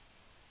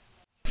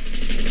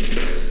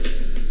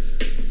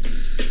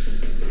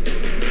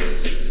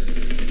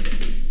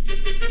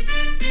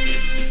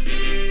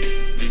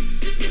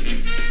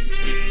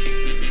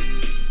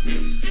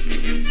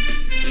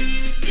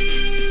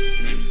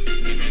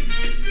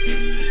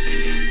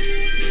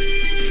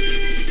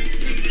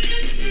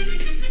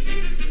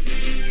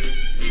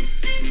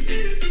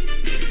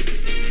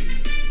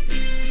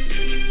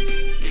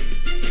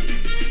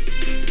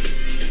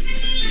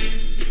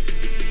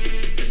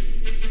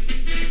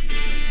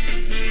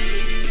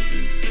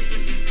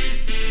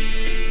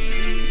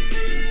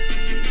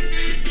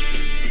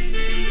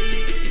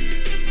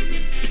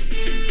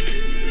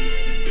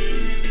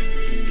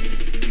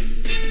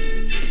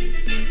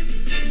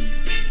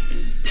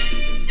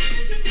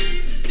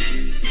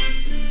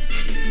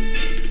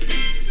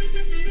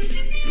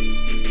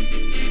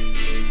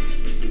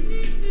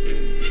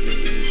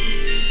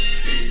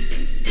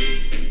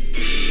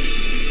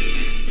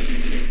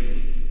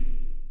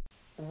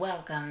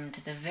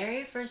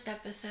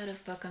episode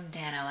of Bookum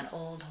Dano, an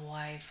old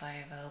Hawaii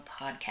Five-0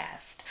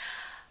 podcast.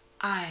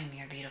 I'm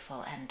your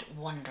beautiful and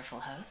wonderful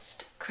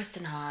host,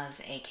 Kristen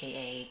Hawes,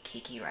 aka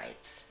Kiki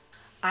Writes.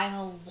 I'm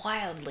a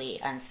wildly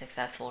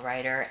unsuccessful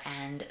writer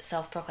and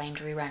self-proclaimed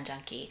rerun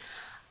junkie.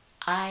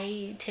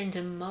 I tend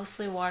to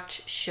mostly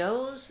watch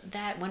shows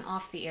that went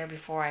off the air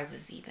before I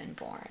was even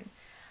born.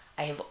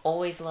 I have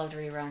always loved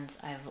reruns.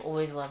 I have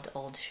always loved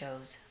old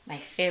shows. My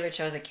favorite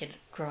show as a kid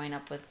growing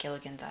up was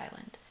Gilligan's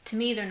Island. To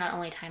me, they're not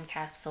only time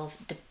capsules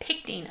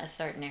depicting a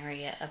certain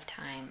area of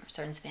time, a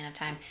certain span of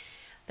time,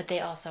 but they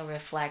also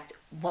reflect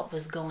what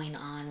was going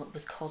on, what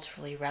was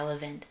culturally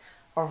relevant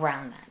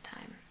around that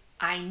time.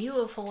 I knew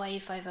of Hawaii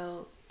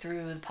Five-0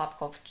 through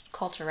pop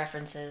culture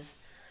references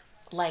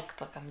like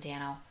Bookum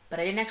Dano, but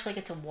I didn't actually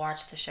get to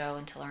watch the show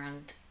until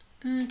around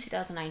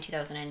 2009,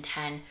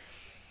 2010.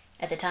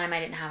 At the time, I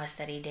didn't have a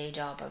steady day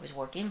job. I was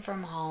working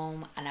from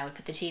home, and I would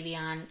put the TV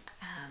on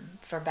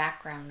for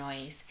background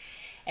noise.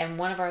 And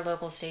one of our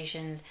local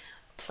stations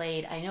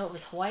played, I know it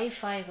was Hawaii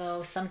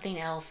Five-0, something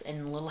else,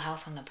 in Little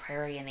House on the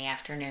Prairie in the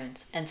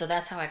afternoons. And so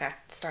that's how I got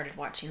started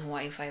watching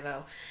Hawaii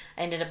Five-0.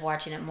 I ended up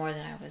watching it more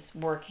than I was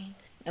working.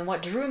 And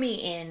what drew me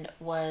in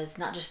was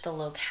not just the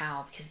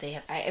locale, because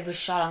it was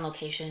shot on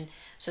location,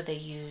 so they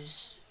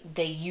use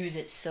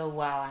it so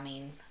well. I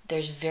mean,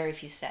 there's very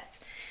few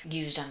sets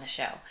used on the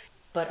show.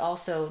 But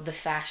also the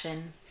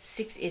fashion.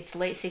 It's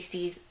late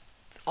 60s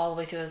all the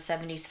way through the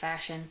 70s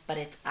fashion, but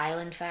it's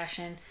island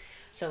fashion,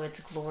 so it's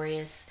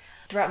glorious.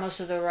 Throughout most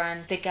of the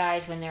run, the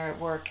guys, when they're at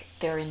work,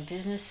 they're in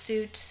business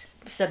suits,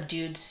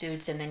 subdued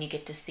suits, and then you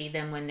get to see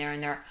them when they're in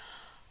their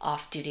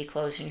off-duty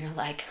clothes, and you're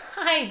like,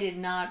 I did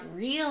not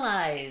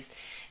realize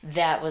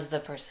that was the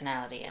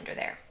personality under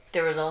there.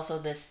 There was also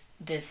this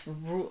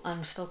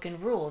unspoken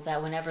rule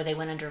that whenever they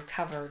went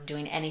undercover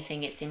doing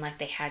anything, it seemed like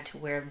they had to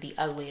wear the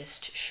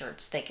ugliest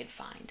shirts they could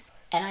find.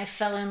 And I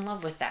fell in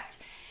love with that.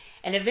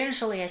 And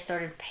eventually I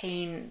started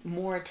paying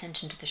more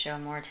attention to the show,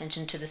 more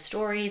attention to the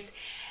stories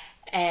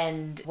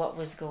and what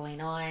was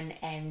going on.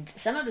 And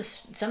some of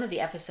the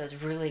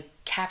episodes really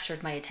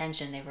captured my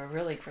attention. They were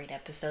really great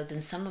episodes,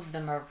 and some of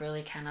them are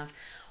really kind of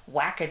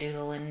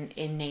wackadoodle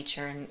in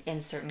nature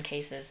in certain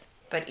cases.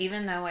 But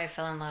even though I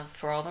fell in love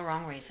for all the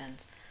wrong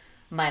reasons,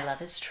 my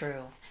love is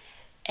true,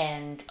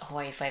 and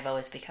Hawaii Five-0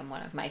 has become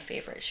one of my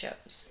favorite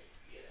shows.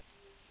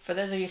 For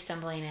those of you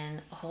stumbling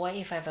in,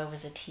 Hawaii Five-0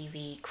 was a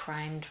TV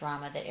crime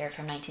drama that aired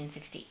from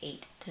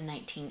 1968 to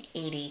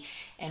 1980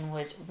 and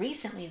was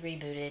recently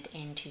rebooted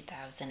in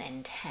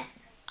 2010.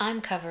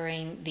 I'm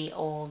covering the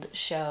old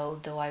show,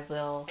 though I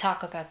will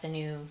talk about the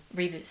new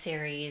reboot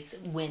series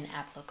when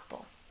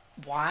applicable.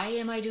 Why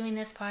am I doing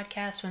this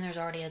podcast when there's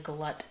already a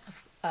glut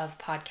of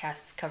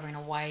podcasts covering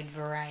a wide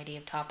variety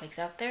of topics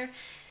out there?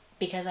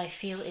 Because I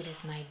feel it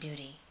is my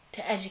duty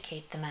to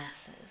educate the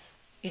masses.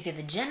 You see,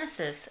 the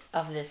genesis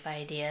of this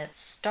idea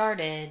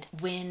started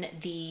when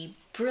the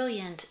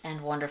brilliant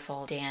and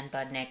wonderful Dan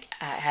Budnick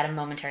had a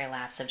momentary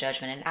lapse of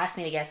judgment and asked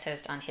me to guest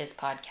host on his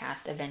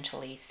podcast,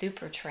 eventually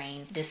Super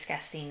Train,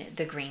 discussing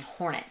the Green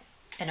Hornet.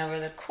 And over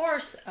the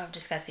course of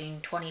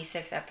discussing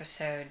 26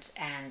 episodes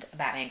and a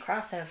Batman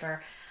crossover,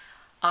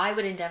 I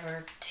would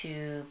endeavor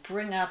to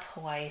bring up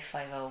Hawaii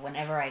Five-0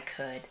 whenever I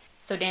could.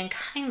 So Dan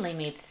kindly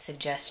made the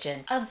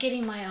suggestion of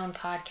getting my own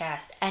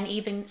podcast and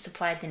even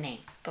supplied the name,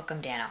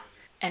 Bookum Dano.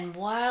 And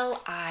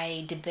while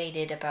I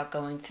debated about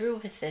going through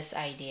with this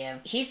idea,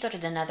 he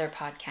started another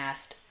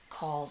podcast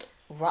called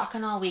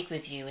Rockin' All Week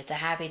With You. It's a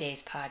Happy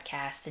Days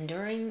podcast, and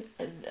during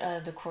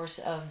the course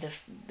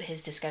of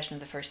his discussion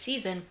of the first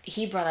season,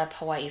 he brought up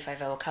Hawaii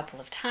Five-0 a couple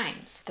of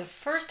times. The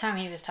first time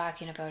he was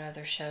talking about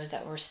other shows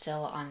that were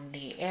still on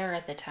the air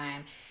at the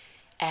time,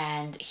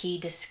 and he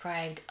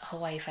described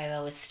Hawaii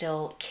Five-0 as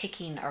still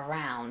kicking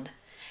around.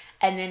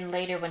 And then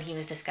later when he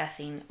was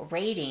discussing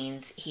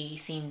ratings, he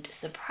seemed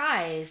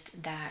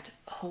surprised that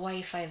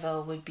Hawaii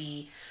Five-0 would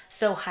be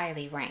so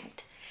highly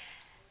ranked.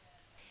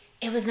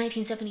 It was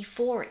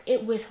 1974.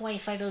 It was Hawaii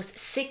Five-0's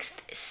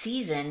 6th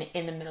season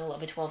in the middle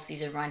of a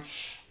 12-season run,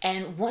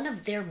 and one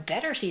of their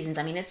better seasons.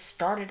 I mean, it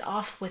started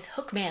off with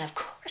Hookman. Of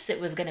course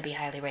it was going to be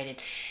highly rated.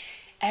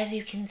 As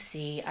you can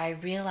see, I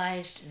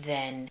realized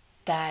then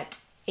that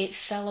it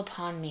fell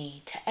upon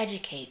me to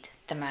educate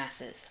the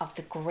masses of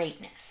the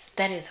greatness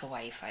that is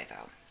Hawaii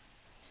Five-0.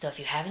 So if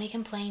you have any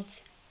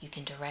complaints, you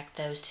can direct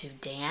those to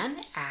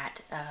Dan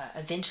at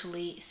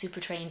eventually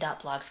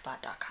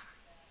supertrain.blogspot.com.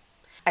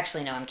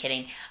 Actually, no, I'm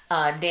kidding.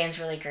 Dan's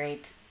really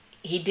great.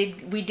 We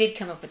did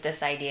come up with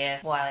this idea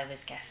while I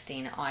was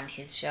guesting on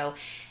his show,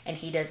 and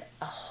he does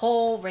a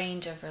whole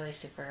range of really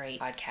super great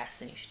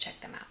podcasts, and you should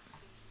check them out.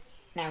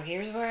 Now,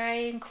 here's where I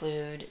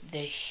include the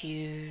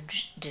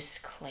huge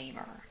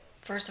disclaimer.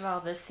 First of all,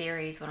 this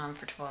series went on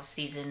for 12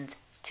 seasons.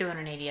 It's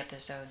 280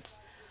 episodes.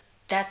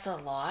 That's a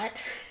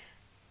lot,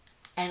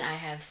 and I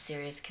have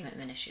serious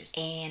commitment issues,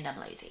 and I'm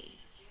lazy.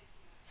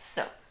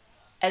 So,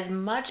 as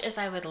much as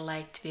I would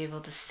like to be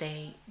able to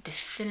say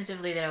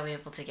definitively that I'll be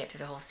able to get through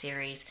the whole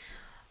series,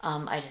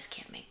 I just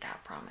can't make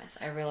that promise.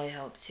 I really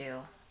hope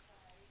to.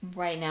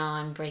 right now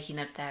I'm breaking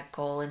up that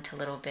goal into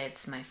little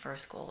bits. My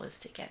first goal is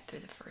to get through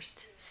the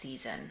first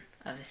season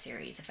of the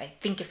series. If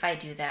I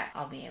do that,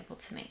 I'll be able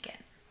to make it.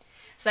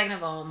 Second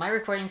of all, my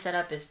recording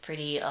setup is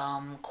pretty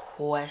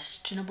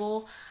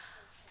questionable.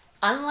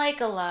 Unlike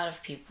a lot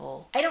of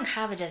people, I don't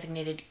have a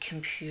designated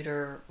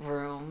computer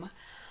room.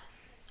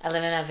 I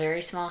live in a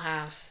very small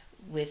house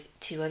with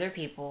 2 other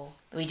people.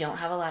 We don't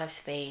have a lot of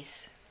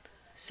space.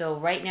 So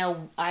right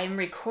now I'm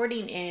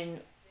recording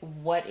in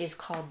what is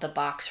called the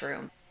box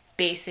room.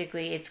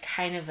 Basically, it's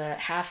kind of a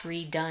half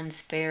redone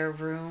spare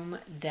room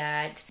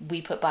that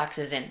we put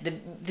boxes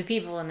in. The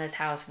people in this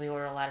house, we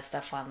order a lot of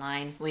stuff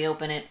online. We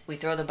open it, we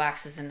throw the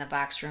boxes in the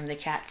box room. The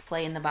cats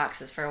play in the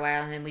boxes for a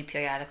while, and then we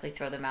periodically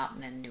throw them out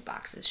and then new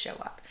boxes show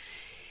up.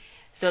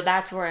 So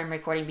that's where I'm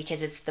recording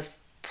because it's the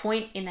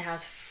point in the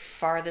house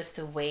farthest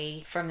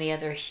away from the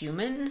other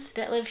humans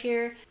that live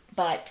here.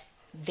 But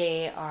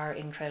they are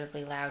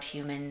incredibly loud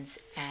humans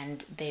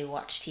and they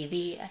watch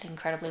TV at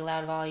incredibly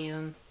loud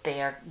volume.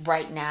 They are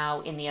right now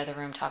in the other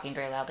room talking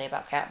very loudly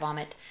about cat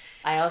vomit.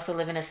 I also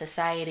live in a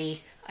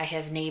society. I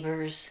have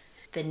neighbors.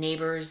 The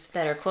neighbors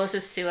that are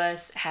closest to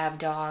us have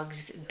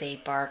dogs. They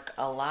bark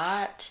a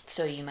lot,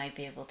 so you might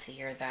be able to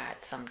hear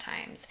that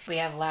sometimes. We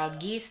have loud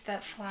geese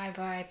that fly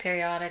by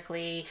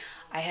periodically.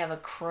 I have a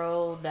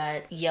crow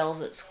that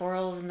yells at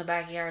squirrels in the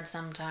backyard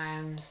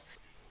sometimes.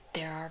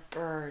 There are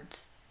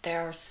birds.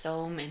 There are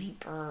so many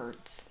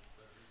birds.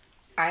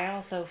 I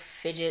also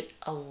fidget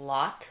a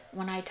lot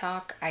when I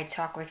talk. I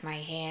talk with my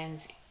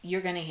hands. You're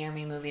going to hear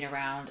me moving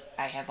around.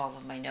 I have all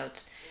of my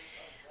notes.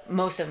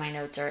 Most of my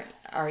notes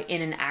are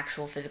in an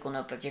actual physical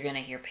notebook. You're going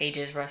to hear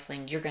pages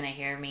rustling. You're going to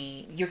hear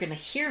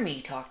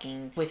me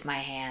talking with my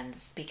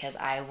hands because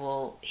I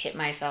will hit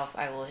myself.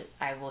 I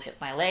will hit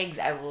my legs.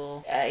 I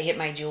will hit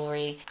my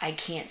jewelry. I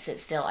can't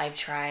sit still. I've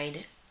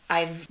tried.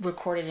 I've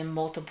recorded in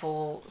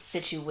multiple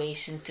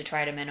situations to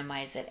try to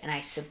minimize it, and I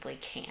simply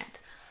can't.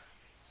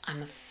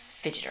 I'm a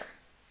fidgeter.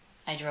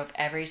 I drove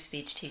every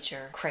speech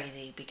teacher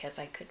crazy because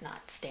I could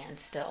not stand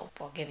still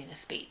while giving a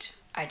speech.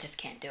 I just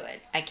can't do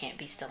it. I can't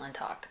be still and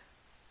talk.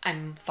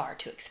 I'm far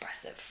too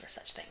expressive for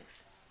such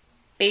things.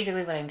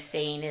 Basically what I'm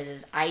saying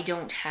is I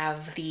don't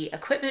have the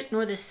equipment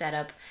nor the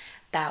setup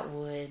that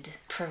would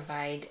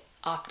provide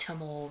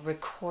optimal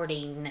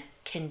recording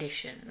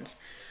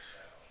conditions.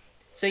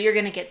 So you're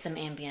going to get some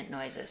ambient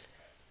noises.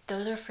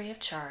 Those are free of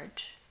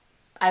charge.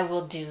 I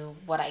will do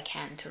what I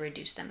can to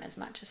reduce them as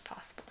much as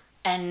possible.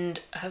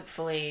 And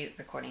hopefully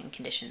recording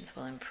conditions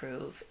will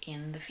improve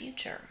in the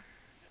future.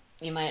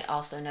 You might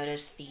also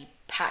notice the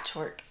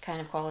patchwork kind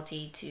of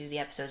quality to the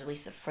episodes, at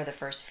least for the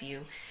first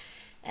few.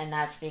 And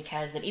that's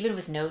because that even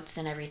with notes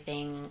and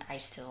everything, I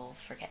still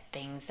forget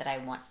things that I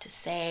want to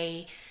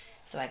say.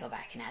 So I go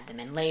back and add them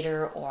in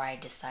later, or I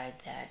decide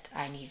that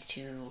I need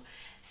to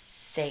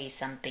say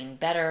something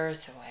better,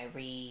 so I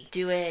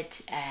redo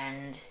it,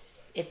 and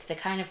it's the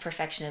kind of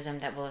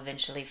perfectionism that will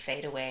eventually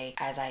fade away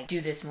as I do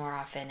this more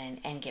often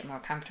and get more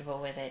comfortable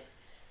with it.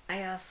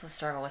 I also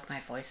struggle with my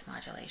voice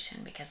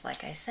modulation because,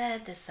 like I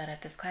said, this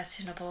setup is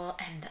questionable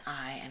and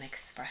I am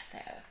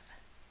expressive.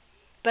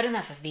 But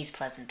enough of these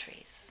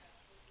pleasantries.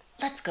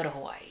 Let's go to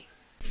Hawaii.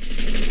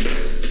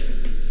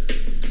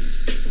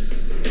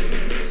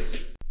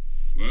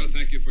 Well,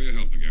 thank you for your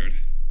help, McGarrett.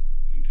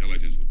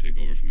 Intelligence will take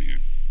over from here.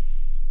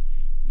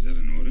 Is that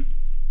an order?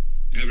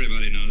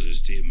 Everybody knows that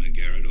Steve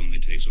McGarrett only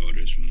takes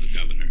orders from the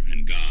governor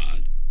and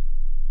God.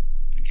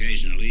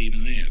 Occasionally,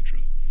 even they have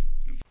trouble.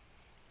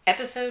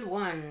 Episode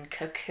 1,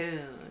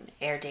 Cocoon.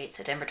 Air date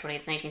September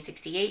 20th,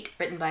 1968.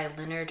 Written by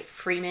Leonard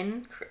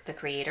Freeman, the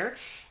creator,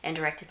 and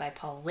directed by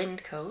Paul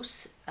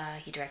Windkos.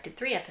 He directed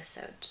 3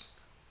 episodes.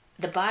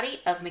 The body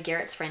of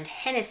McGarrett's friend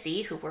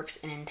Hennessy, who works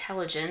in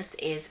intelligence,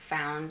 is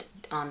found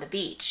on the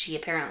beach. He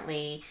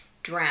apparently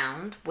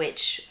drowned,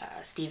 which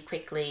Steve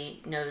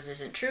quickly knows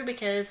isn't true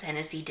because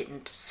Hennessy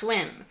didn't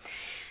swim.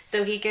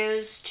 So he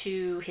goes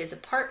to his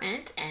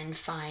apartment and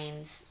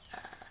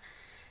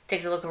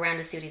takes a look around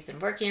to see what he's been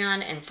working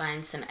on and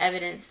finds some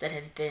evidence that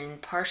has been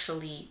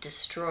partially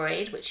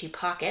destroyed, which he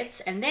pockets,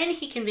 and then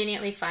he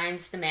conveniently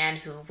finds the man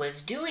who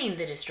was doing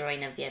the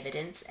destroying of the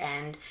evidence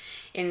and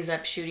ends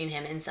up shooting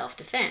him in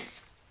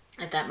self-defense.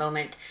 At that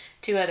moment,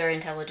 2 other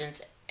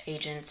intelligence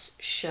agents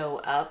show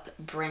up,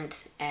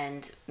 Brent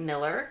and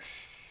Miller.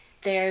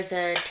 There's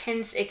a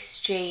tense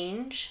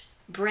exchange.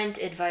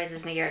 Brent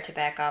advises McGarrett to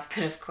back off,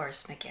 but of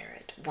course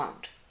McGarrett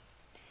won't.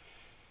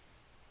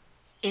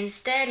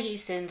 Instead, he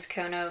sends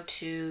Kono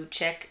to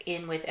check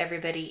in with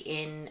everybody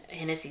in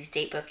Hennessy's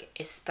datebook,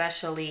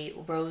 especially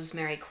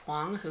Rosemary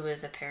Kwong, who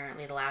is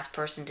apparently the last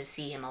person to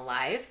see him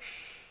alive.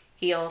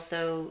 He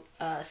also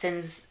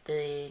sends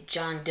the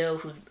John Doe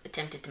who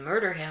attempted to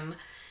murder him,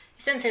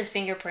 sends his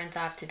fingerprints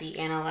off to be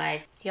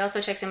analyzed. He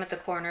also checks in with the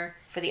coroner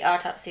for the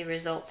autopsy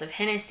results of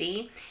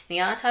Hennessy.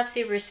 The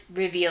autopsy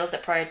reveals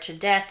that prior to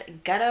death,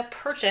 gutta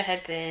percha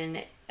had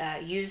been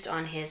used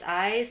on his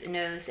eyes,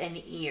 nose,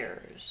 and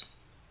ears.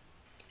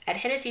 At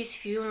Hennessy's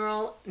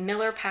funeral,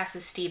 Miller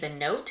passes Steve a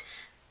note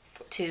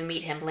to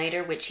meet him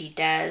later, which he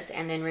does,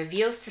 and then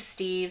reveals to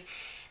Steve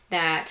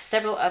that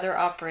several other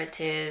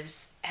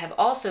operatives have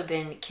also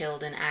been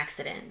killed in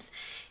accidents,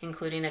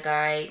 including a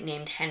guy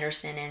named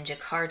Henderson in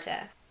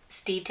Jakarta.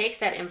 Steve takes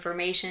that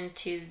information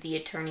to the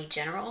Attorney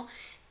General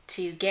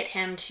to get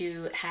him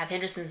to have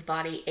Henderson's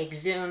body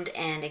exhumed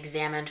and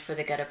examined for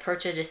the gutta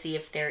percha to see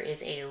if there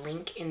is a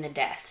link in the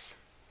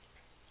deaths.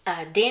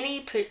 Danny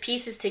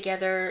pieces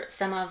together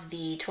some of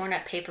the torn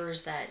up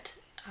papers that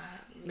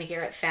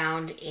McGarrett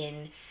found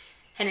in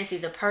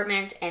Hennessy's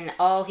apartment, and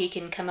all he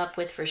can come up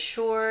with for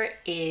sure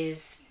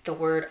is the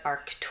word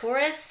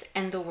Arcturus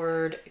and the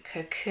word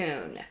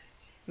cocoon.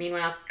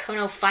 Meanwhile,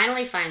 Kono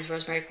finally finds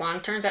Rosemary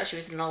Kwong. Turns out she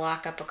was in the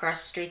lockup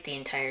across the street the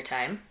entire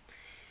time.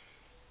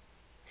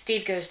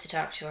 Steve goes to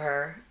talk to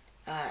her,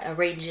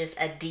 arranges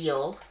a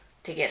deal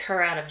to get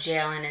her out of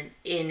jail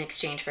in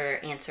exchange for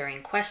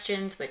answering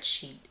questions, which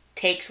she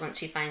takes once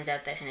she finds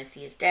out that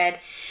Hennessy is dead.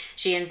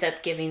 She ends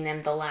up giving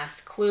them the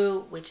last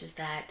clue, which is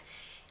that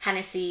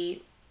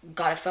Hennessy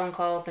got a phone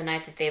call the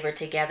night that they were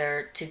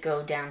together to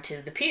go down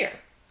to the pier.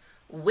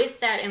 With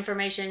that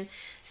information,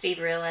 Steve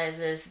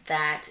realizes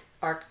that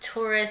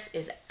Arcturus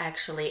is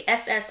actually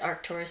SS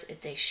Arcturus.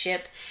 It's a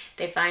ship.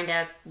 They find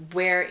out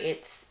where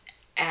it's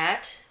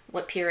at,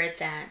 what pier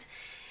it's at.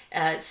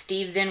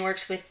 Steve then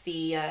works with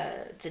the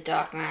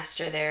dock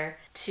master there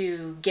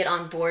to get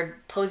on board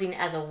posing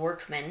as a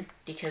workman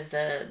because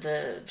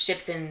the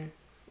ship's in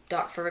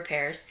dock for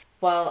repairs.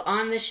 While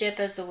on the ship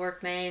as the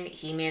workman,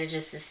 he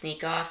manages to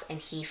sneak off and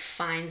he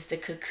finds the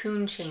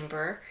cocoon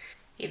chamber.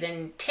 He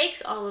then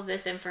takes all of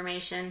this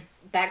information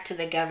back to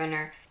the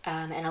governor,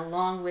 and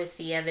along with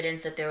the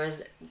evidence that there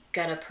was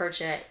gutta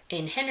percha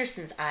in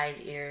Henderson's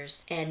eyes,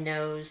 ears, and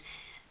nose,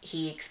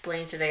 he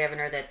explains to the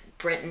governor that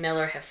Brent and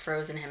Miller have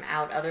frozen him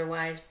out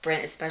otherwise.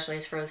 Brent especially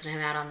has frozen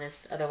him out on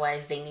this,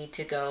 otherwise they need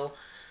to go.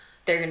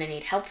 They're going to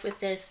need help with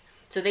this.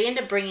 So they end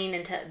up bringing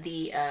into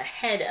the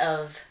head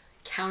of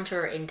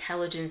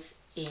counterintelligence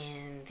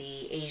in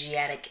the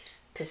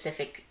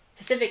Pacific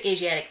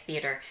Asiatic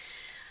Theater,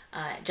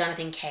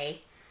 Jonathan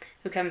Kay,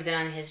 who comes in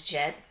on his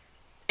jet.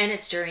 And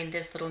it's during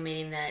this little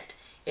meeting that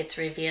it's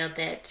revealed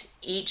that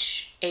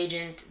each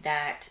agent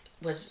that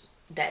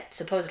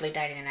supposedly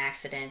died in an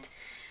accident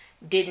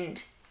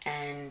didn't,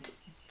 and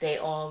they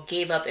all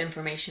gave up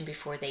information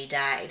before they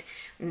died.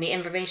 And the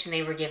information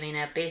they were giving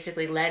up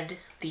basically led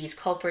these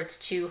culprits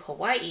to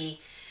Hawaii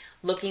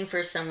looking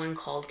for someone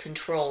called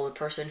Control, a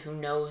person who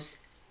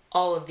knows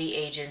all of the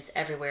agents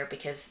everywhere,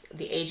 because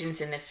the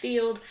agents in the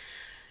field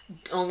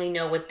only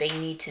know what they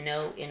need to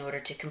know in order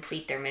to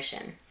complete their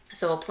mission.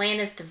 So a plan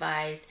is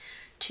devised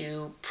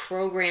to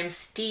program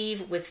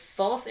Steve with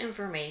false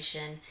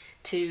information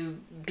to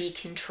be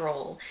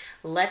Control.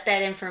 Let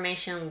that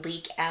information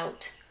leak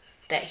out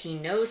that he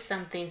knows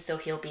something, so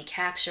he'll be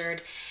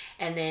captured,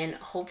 and then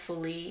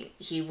hopefully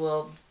he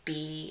will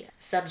be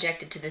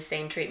subjected to the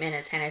same treatment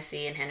as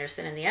Hennessy and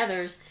Henderson and the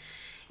others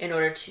in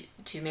order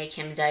to make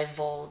him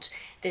divulge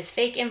this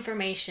fake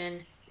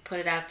information, put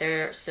it out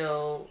there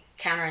so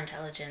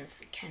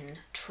counterintelligence can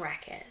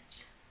track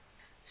it.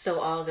 So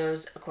all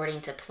goes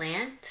according to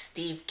plan.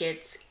 Steve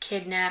gets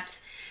kidnapped.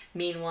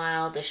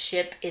 Meanwhile, the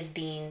ship is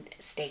being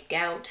staked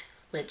out,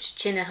 which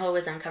Chinaho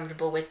is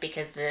uncomfortable with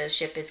because the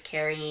ship is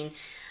carrying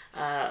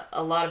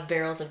a lot of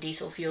barrels of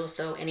diesel fuel,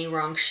 so any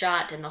wrong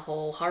shot and the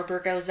whole harbor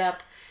goes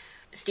up.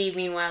 Steve,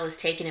 meanwhile, is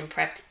taken and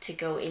prepped to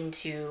go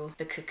into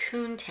the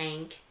cocoon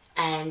tank,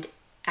 and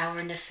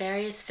our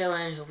nefarious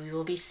villain, who we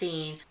will be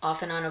seeing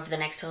off and on over the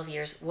next 12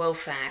 years,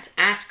 Wofat,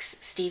 asks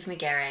Steve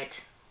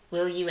McGarrett,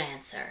 "Will you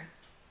answer?"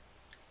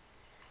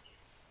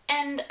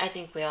 And I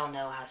think we all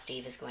know how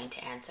Steve is going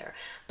to answer,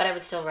 but I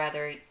would still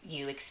rather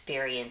you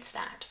experience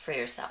that for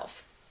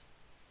yourself.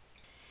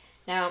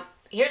 Now,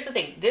 here's the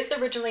thing. This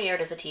originally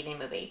aired as a TV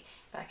movie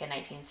back in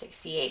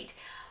 1968.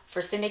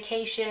 For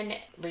syndication,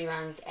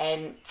 reruns,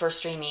 and for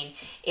streaming,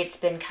 it's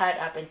been cut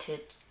up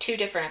into 2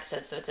 different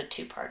episodes, so it's a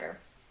 2-parter.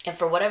 And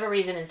for whatever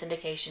reason in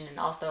syndication, and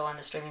also on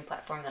the streaming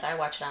platform that I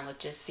watch it on,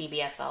 which is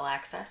CBS All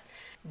Access,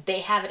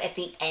 they have it at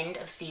the end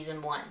of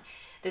season 1.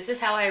 This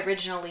is how I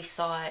originally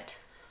saw it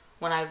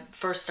when I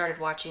first started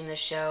watching this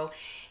show.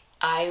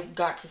 I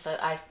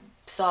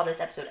saw this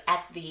episode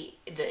at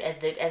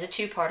as a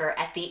 2-parter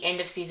at the end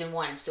of season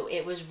 1. So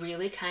it was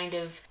really kind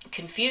of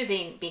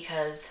confusing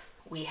because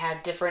we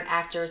had different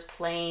actors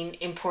playing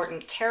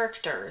important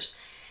characters.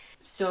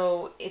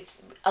 So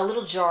it's a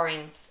little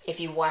jarring if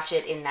you watch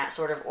it in that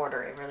sort of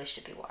order. It really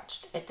should be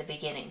watched at the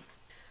beginning.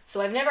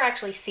 So I've never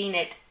actually seen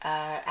it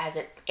as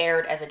it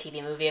aired as a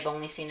TV movie. I've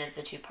only seen it as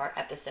a 2-part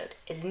episode.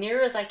 As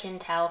near as I can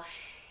tell,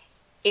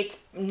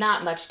 it's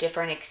not much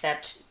different,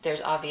 except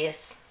there's an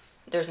obvious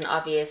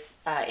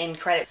end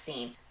credit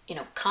scene. You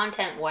know,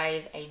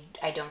 content-wise,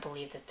 I don't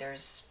believe that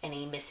there's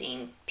any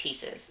missing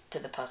pieces to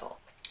the puzzle.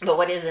 But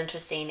what is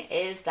interesting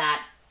is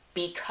that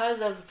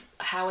because of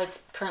how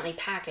it's currently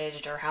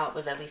packaged, or how it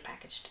was at least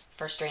packaged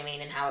for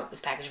streaming and how it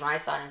was packaged when I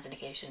saw it in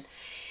syndication,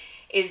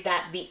 is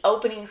that the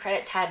opening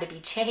credits had to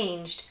be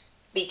changed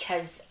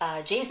because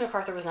James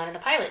MacArthur was not in the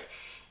pilot.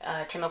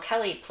 Tim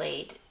O'Kelly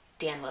played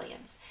Dan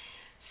Williams.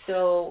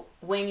 So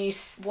when you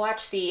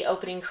watch the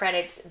opening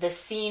credits, the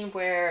scene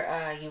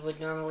where you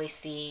would normally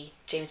see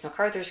James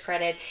MacArthur's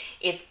credit,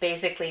 it's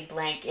basically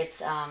blank.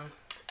 It's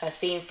a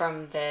scene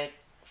from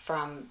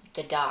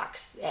the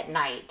docks at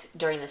night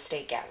during the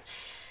stakeout.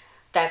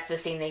 That's the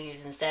scene they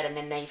use instead, and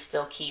then they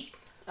still keep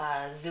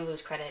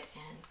Zulu's credit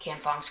and Cam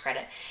Fong's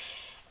credit.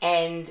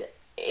 And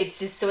it's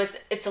just so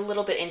it's a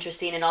little bit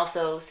interesting, and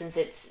also since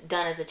it's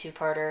done as a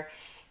two-parter,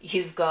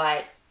 you've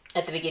got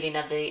at the beginning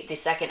of the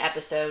second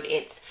episode,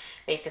 it's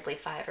basically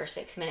 5 or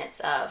 6 minutes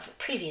of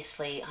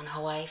previously on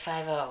Hawaii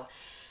Five-0.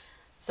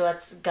 So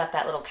it's got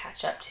that little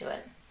catch up to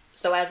it.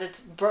 So as it's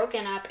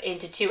broken up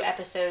into 2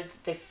 episodes,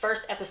 the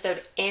first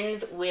episode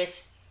ends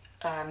with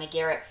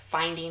McGarrett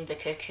finding the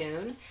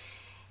cocoon,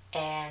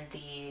 and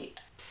the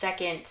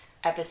second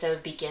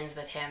episode begins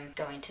with him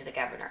going to the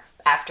governor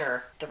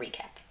after the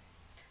recap.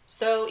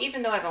 So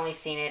even though I've only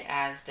seen it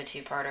as the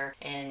two-parter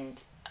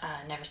and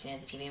never seen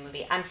it as a TV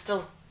movie, I'm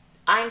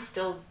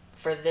still,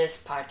 for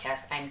this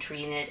podcast, I'm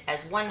treating it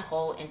as one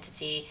whole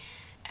entity,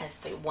 as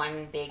the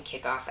one big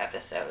kickoff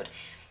episode,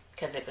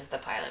 because it was the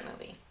pilot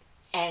movie.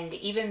 And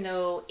even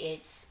though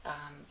it's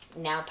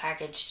now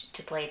packaged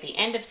to play at the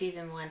end of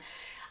season 1,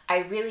 I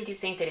really do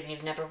think that if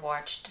you've never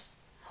watched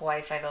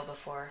Hawaii Five-0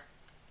 before,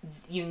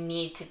 you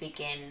need to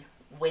begin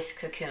with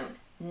Cocoon.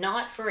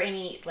 Not for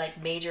any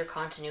major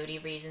continuity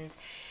reasons.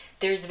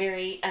 There's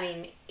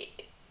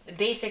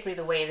basically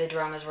the way the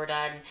dramas were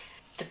done,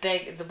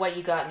 what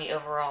you got in the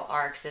overall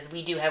arcs is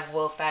we do have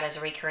Wo Fat as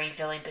a recurring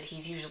villain, but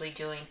he's usually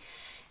doing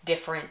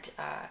different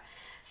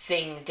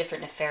things,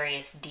 different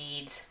nefarious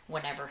deeds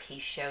whenever he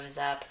shows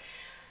up.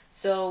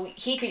 So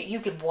you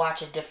could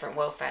watch a different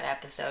Wo Fat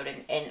episode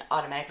and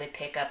automatically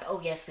pick up,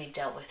 oh yes, we've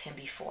dealt with him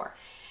before.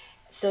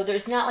 So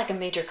there's not a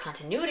major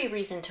continuity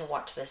reason to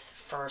watch this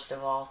first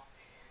of all.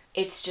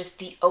 It's just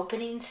the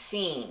opening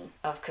scene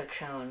of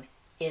Cocoon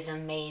is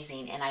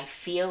amazing, and I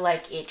feel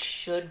like it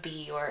should be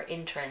your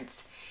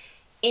entrance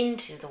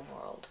into the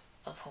world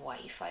of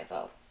Hawaii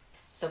Five-0.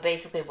 So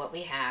basically what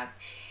we have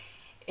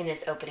in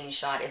this opening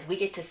shot is we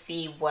get to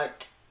see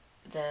what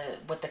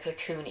the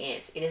cocoon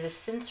is. It is a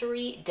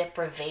sensory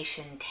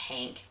deprivation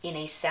tank in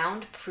a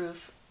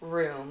soundproof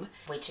room,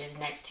 which is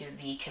next to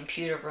the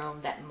computer room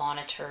that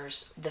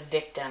monitors the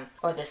victim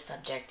or the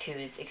subject who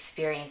is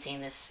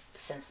experiencing this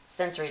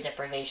sensory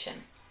deprivation.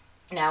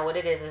 Now what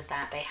it is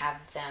that they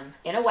have them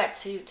in a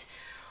wetsuit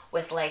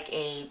with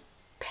a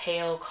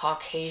pale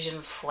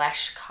Caucasian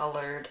flesh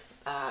colored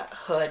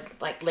hood,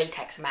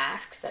 latex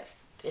mask that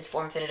is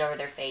form-fitted over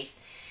their face,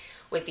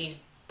 with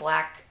these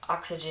black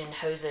oxygen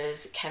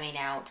hoses coming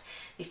out.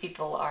 These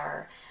people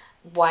are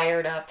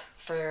wired up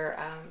for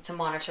to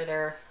monitor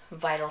their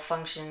vital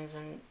functions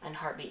and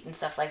heartbeat and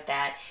stuff like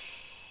that.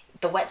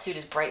 The wetsuit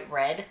is bright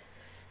red.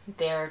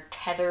 They're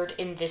tethered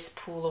in this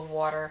pool of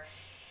water,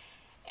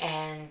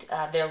 and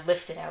they're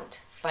lifted out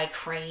by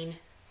crane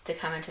to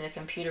come into the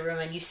computer room,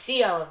 and you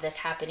see all of this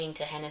happening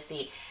to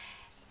Hennessy.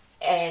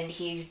 And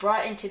he's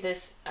brought into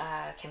this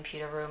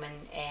computer room,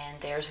 and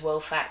there's Wo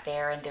Fat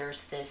there, and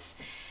there's this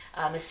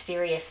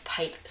mysterious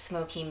pipe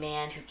smoking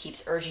man who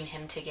keeps urging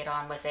him to get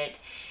on with it.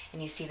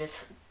 And you see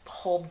this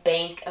whole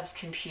bank of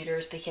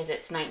computers because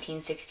it's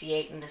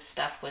 1968 and this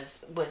stuff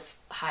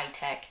was high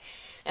tech.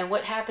 And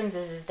what happens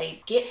is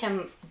they get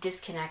him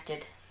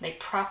disconnected. They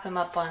prop him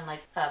up on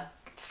a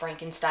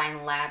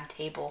Frankenstein lab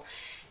table,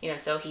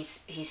 so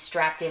he's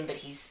strapped in, but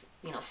he's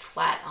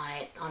flat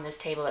on this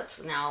table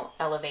that's now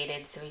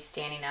elevated, so he's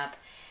standing up.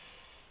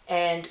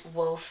 And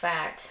Wo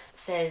Fat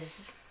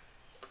says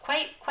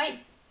quite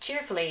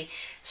cheerfully,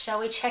 "Shall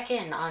we check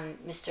in on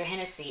Mr.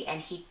 Hennessy?"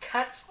 And he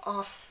cuts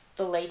off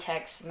the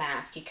latex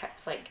mask. He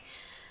cuts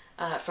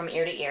from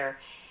ear to ear,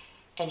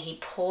 and he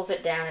pulls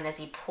it down, and as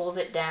he pulls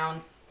it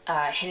down,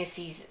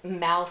 Hennessy's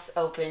mouth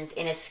opens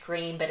in a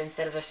scream, but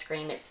instead of a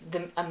scream, it's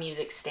a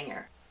music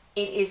stinger.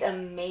 It is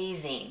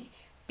amazing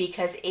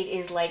because it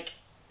is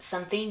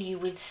something you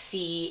would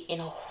see in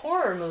a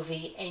horror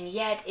movie, and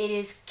yet it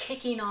is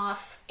kicking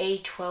off a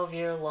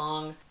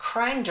 12-year-long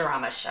crime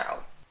drama show.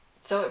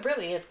 So it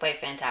really is quite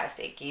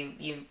fantastic.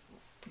 You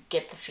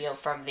get the feel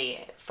from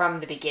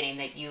the beginning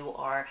that you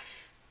are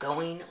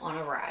going on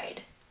a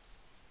ride.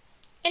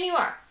 And you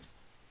are.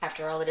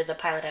 After all, it is a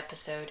pilot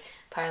episode.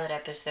 Pilot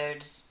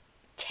episodes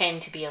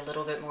tend to be a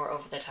little bit more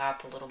over the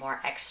top, a little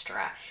more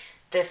extra.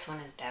 This one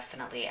is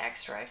definitely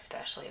extra,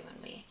 especially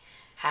when we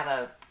have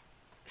a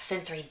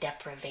sensory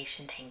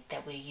deprivation tank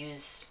that we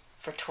use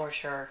for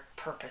torture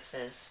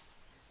purposes.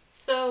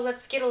 So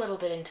let's get a little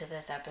bit into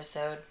this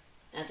episode.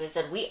 As I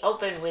said, we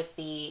open with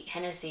the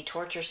Hennessy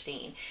torture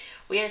scene.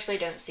 We actually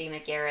don't see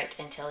McGarrett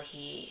until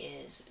he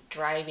is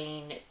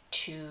driving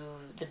to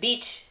the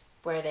beach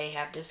where they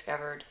have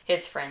discovered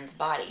his friend's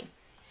body.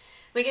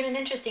 We get an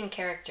interesting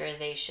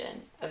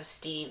characterization of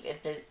Steve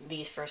at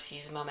these first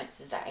few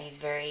moments, is that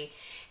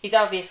he's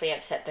obviously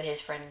upset that his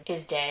friend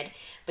is dead,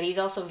 but he's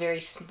also very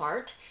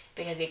smart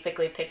because he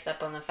quickly picks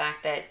up on the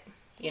fact that,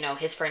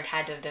 his friend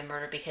had to have been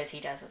murdered because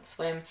he doesn't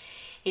swim.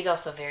 He's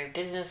also very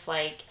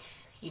businesslike.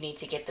 You need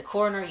to get the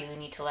coroner, you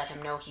need to let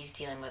him know he's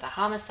dealing with a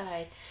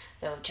homicide.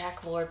 though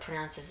Jack Lord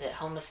pronounces it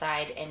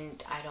homicide,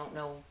 and I don't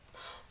know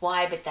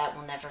why, but that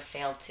will never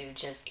fail to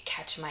just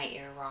catch my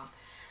ear wrong.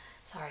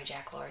 Sorry,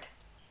 Jack Lord.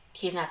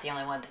 He's not the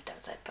only one that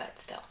does it, but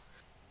still.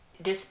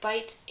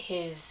 Despite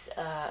his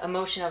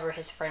emotion over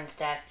his friend's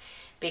death,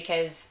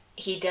 because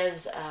he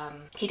does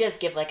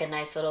give like a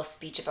nice little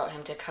speech about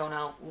him to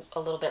Kono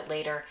a little bit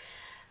later,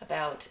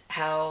 about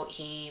how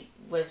he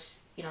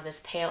was,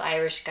 this pale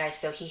Irish guy,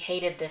 so he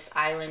hated this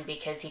island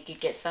because he could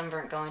get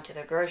sunburnt going to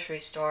the grocery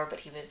store, but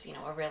he was,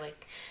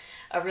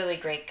 a really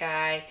great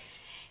guy.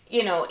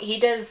 He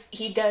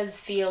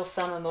does feel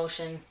some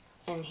emotion,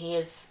 and he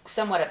is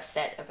somewhat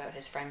upset about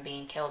his friend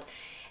being killed.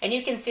 And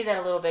you can see that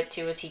a little bit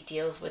too as he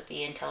deals with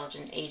the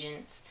intelligent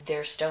agents,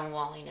 their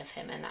stonewalling of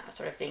him and that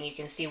sort of thing. You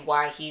can see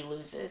why he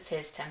loses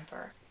his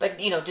temper. But,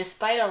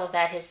 despite all of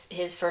that,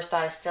 his first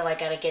thought is still, I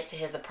gotta get to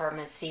his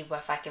apartment and see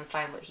if I can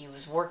find what he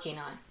was working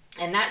on.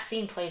 And that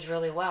scene plays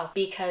really well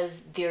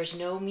because there's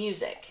no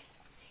music.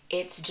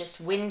 It's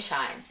just wind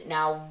chimes.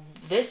 Now,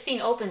 this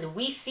scene opens,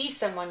 we see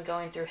someone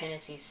going through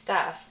Hennessy's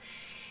stuff,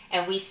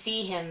 and we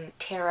see him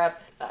tear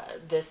up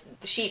the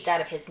sheets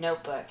out of his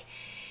notebook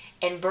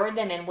and burn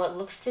them in what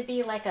looks to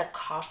be like a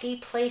coffee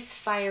place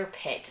fire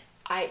pit.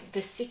 The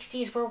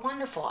 60s were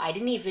wonderful. I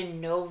didn't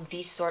even know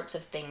these sorts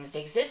of things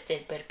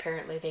existed, but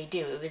apparently they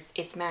do.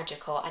 It's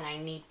magical, and I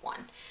need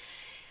one.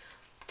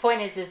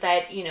 Point is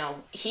that,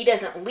 he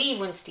doesn't leave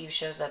when Steve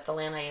shows up. The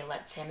landlady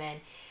lets him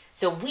in.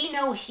 So we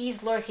know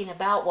he's lurking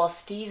about while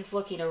Steve's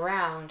looking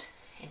around,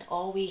 and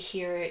all we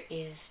hear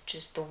is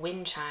just the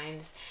wind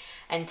chimes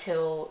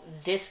until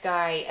this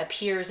guy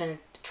appears and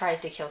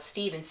tries to kill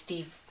Steve, and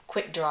Steve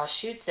quick draw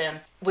shoots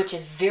him, which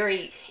is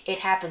it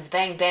happens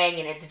bang bang,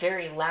 and it's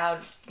very loud,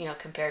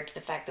 compared to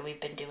the fact that we've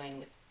been doing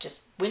with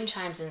just wind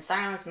chimes and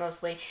silence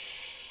mostly.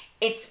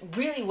 It's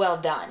really well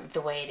done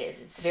the way it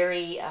is. It's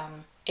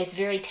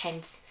very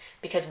tense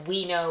because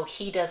we know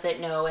he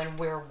doesn't know and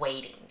we're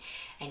waiting,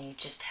 and you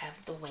just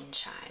have the wind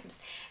chimes.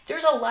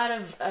 There's a lot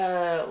of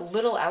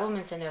little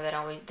elements in there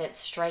that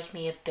strike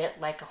me a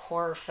bit like a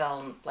horror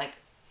film. Like,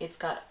 it's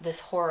got this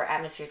horror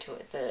atmosphere to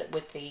it,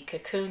 with the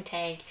cocoon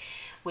tank,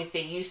 with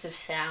the use of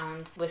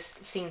sound, with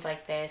scenes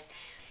like this.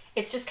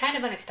 It's just kind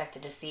of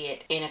unexpected to see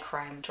it in a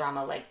crime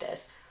drama like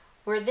this.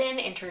 We're then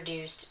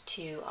introduced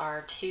to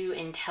our two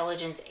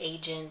intelligence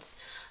agents,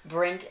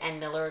 Brent and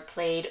Miller,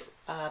 played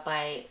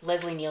by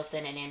Leslie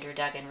Nielsen and Andrew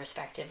Duggan,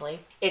 respectively.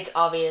 It's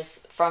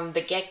obvious from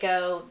the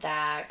get-go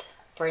that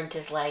Brent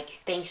is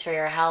like, thanks for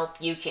your help,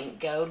 you can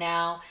go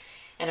now.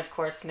 And of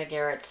course,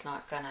 McGarrett's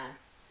not gonna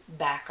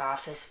back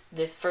off.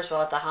 First of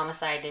all, it's a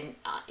homicide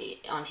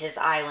on his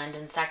island,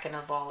 and second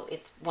of all,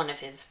 it's one of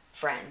his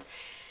friends.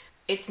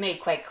 It's made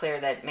quite clear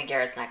that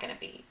McGarrett's not going to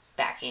be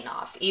backing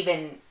off.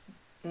 Even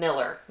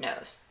Miller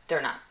knows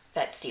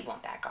that Steve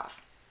won't back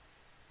off.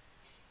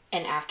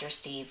 And after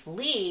Steve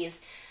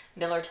leaves,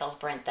 Miller tells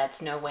Brent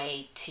that's no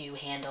way to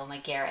handle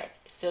McGarrett.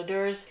 So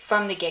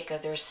from the get-go,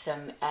 there's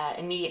some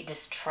immediate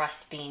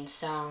distrust being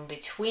sown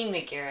between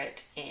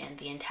McGarrett and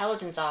the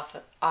intelligence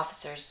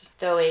officers,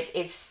 though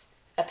it's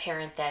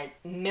apparent that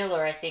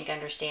Miller, I think,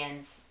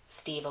 understands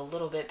Steve a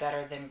little bit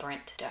better than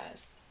Brent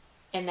does.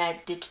 And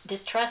that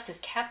distrust is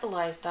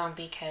capitalized on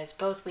because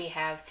both we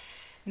have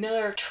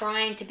Miller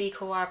trying to be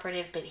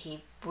cooperative, but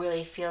he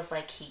really feels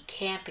like he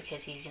can't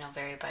because he's,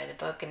 very by the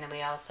book. And then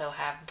we also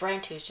have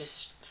Brent, who's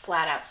just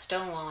flat out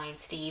stonewalling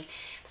Steve.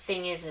 The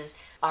thing is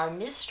our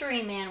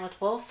mystery man with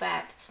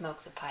Wolfat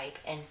smokes a pipe,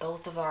 and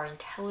both of our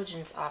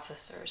intelligence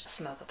officers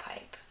smoke a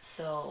pipe.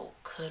 So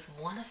could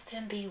one of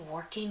them be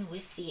working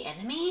with the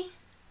enemy?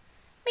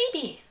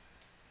 Maybe.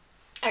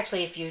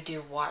 Actually, if you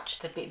do watch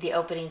the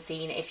opening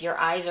scene, if your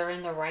eyes are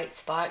in the right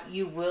spot,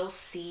 you will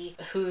see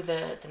who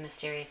the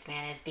mysterious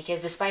man is. Because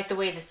despite the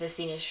way that this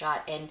scene is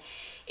shot, and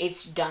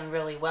it's done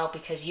really well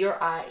because you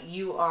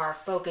are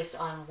focused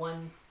on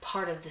one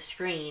part of the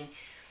screen,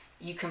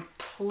 you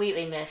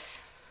completely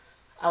miss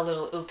a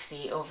little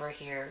oopsie over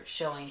here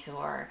showing who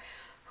our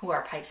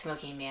pipe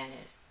smoking man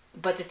is.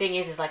 But the thing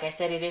is like I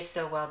said, it is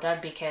so well done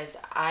because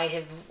I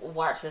have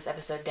watched this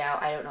episode now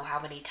I don't know how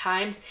many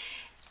times,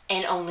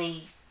 and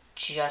only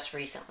just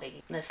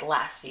recently, this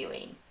last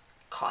viewing,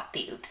 caught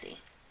the oopsie.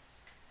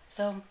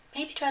 So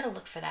maybe try to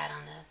look for that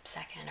on the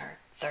second or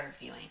third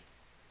viewing.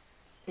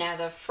 Now,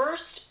 the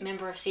first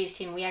member of Steve's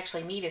team we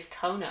actually meet is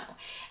Kono,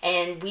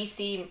 and we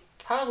see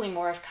probably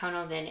more of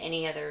Kono than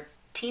any other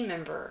team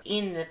member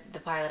in the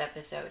pilot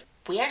episode.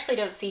 We actually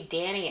don't see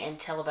Danny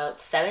until about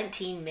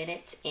 17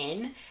 minutes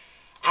in,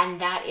 and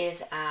that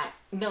is at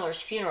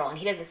Miller's funeral, and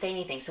he doesn't say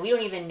anything, so we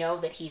don't even know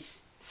that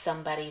he's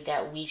somebody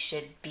that we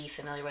should be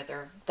familiar with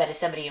or that is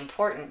somebody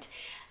important.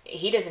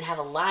 He doesn't have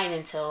a line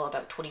until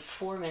about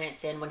 24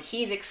 minutes in when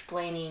he's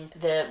explaining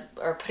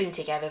putting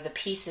together the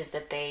pieces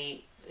that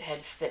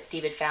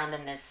Steve had found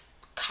in this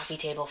coffee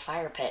table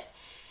fire pit.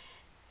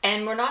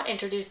 And we're not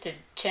introduced to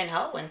Chen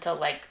Ho until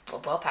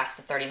well past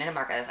the 30-minute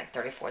mark. I was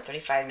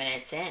 35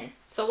 minutes in.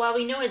 So while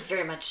we know it's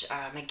very much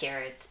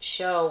McGarrett's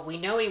show, we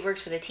know he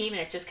works for the team,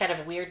 and it's just kind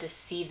of weird to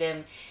see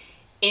them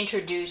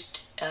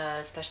introduced,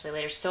 especially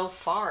later, so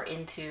far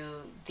into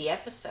the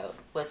episode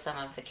with some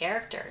of the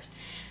characters.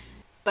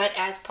 But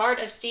as part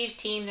of Steve's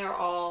team, they're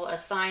all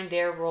assigned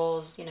their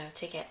roles,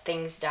 to get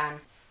things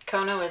done.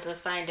 Kono is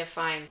assigned to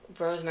find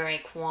Rosemary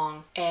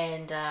Kwong,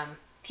 and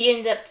he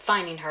ended up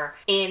finding her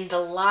in the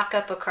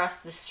lockup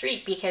across the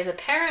street because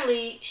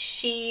apparently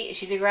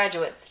she's a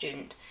graduate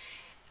student.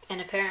 And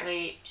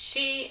apparently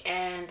she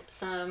and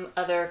some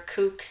other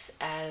kooks,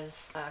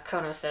 as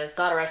Kono says,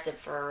 got arrested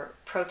for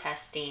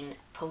protesting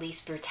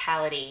police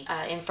brutality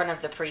in front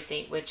of the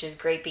precinct, which is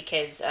great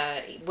because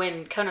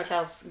when Kono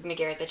tells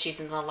McGarrett that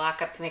she's in the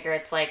lockup,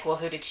 McGarrett's like, well,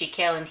 who did she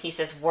kill? And he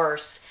says,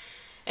 worse,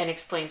 and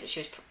explains that she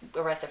was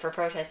arrested for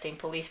protesting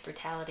police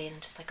brutality. And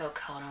I'm just like, oh,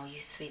 Kono,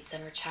 you sweet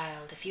summer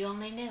child, if you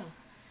only knew.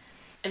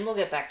 And we'll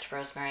get back to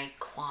Rosemary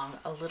Kwong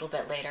a little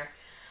bit later.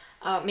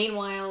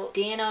 Meanwhile,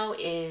 Dano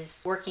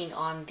is working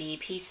on the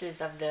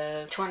pieces of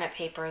the torn up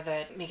paper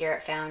that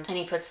McGarrett found, and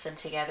he puts them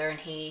together, and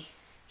he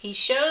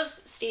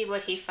shows Steve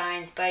what he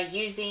finds by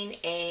using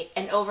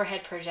an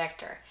overhead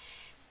projector.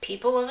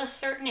 People of a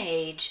certain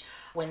age,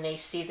 when they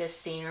see this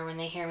scene or when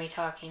they hear me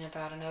talking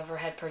about an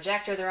overhead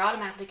projector, they're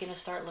automatically going to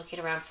start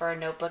looking around for a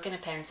notebook and a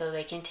pen so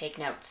they can take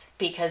notes,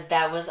 because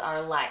that was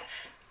our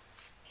life.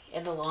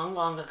 In the long,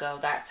 long ago,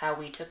 that's how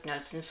we took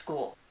notes in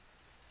school.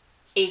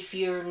 If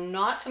you're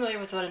not familiar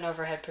with what an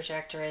overhead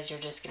projector is, you're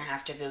just going to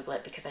have to Google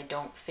it because I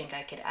don't think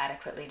I could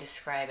adequately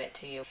describe it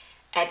to you.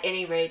 At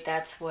any rate,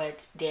 that's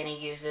what Danny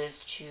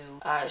uses to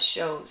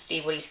show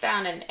Steve what he's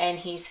found, and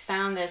he's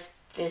found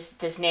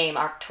this name,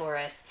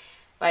 Arcturus,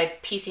 by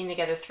piecing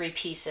together 3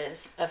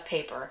 pieces of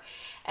paper.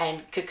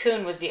 And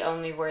cocoon was the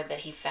only word that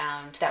he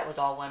found that was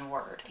all one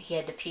word. He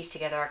had to piece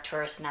together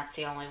Arcturus, and that's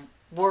the only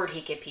word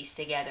he could piece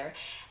together.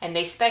 And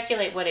they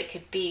speculate what it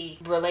could be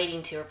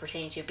relating to or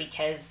pertaining to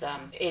because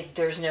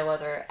there's no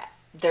other,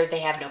 they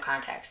have no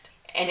context.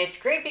 And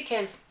it's great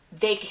because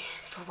they,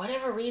 for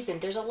whatever reason,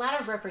 there's a lot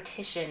of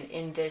repetition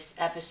in this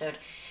episode.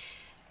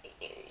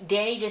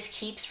 Danny just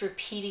keeps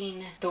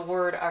repeating the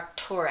word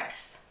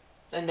Arcturus.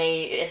 And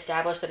they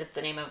establish that it's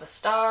the name of a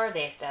star,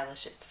 they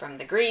establish it's from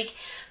the Greek,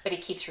 but he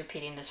keeps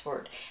repeating this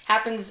word.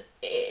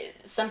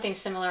 Something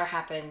similar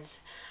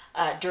happens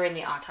during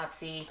the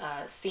autopsy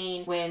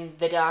scene when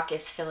the doc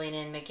is filling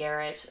in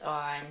McGarrett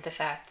on the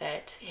fact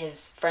that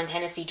his friend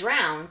Hennessy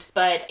drowned,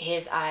 but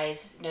his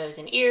eyes, nose,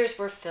 and ears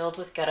were filled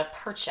with gutta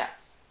percha.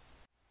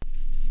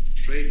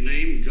 Trade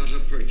name, gutta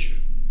percha.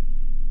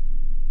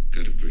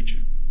 Gutta percha.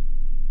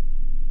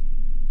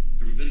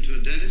 Ever been to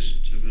a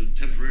dentist? Have a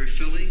temporary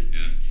filling?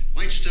 Yeah.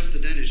 White stuff the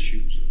dentist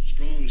uses, a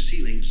strong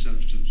sealing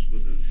substance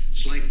with a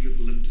slight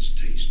eucalyptus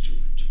taste to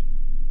it.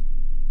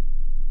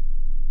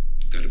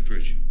 Gutta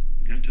percha.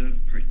 Gutta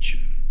percha.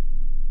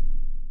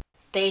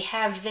 They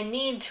have the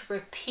need to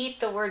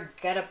repeat the word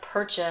gutta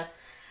percha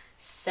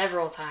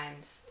several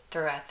times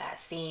throughout that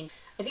scene.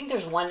 I think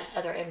there's one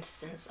other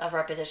instance of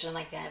repetition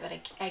like that, but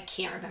I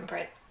can't remember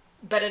it.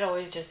 But it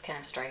always just kind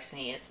of strikes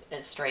me as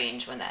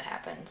strange when that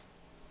happens.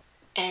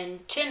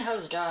 And Chin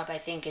Ho's job, I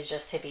think, is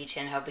just to be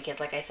Chin Ho because,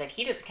 like I said,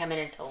 he doesn't come in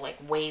until,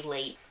 way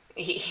late.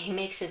 He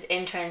makes his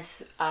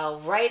entrance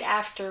right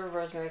after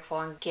Rosemary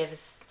Kwong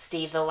gives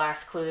Steve the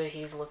last clue that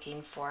he's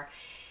looking for.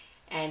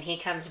 And he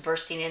comes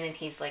bursting in and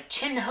he's like,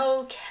 Chin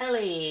Ho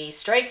Kelly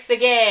strikes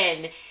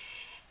again.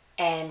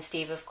 And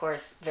Steve, of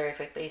course, very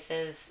quickly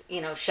says,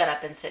 shut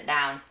up and sit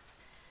down.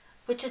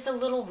 Which is a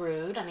little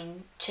rude. I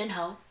mean, Chin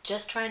Ho,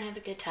 just trying to have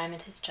a good time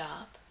at his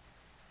job.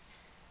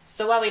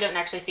 So while we don't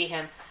actually see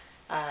him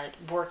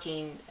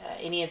working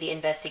any of the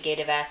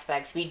investigative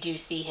aspects, we do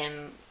see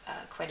him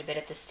quite a bit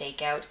at the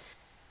stakeout.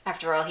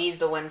 After all, he's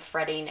the one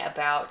fretting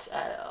about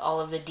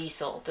all of the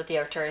diesel that the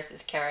Arcturus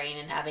is carrying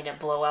and having it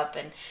blow up,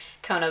 and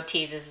Kono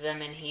teases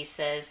him and he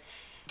says,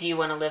 do you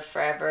want to live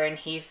forever? And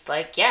he's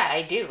like, yeah,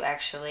 I do,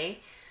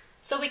 actually.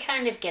 So we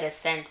kind of get a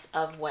sense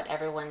of what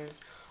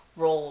everyone's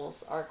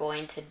roles are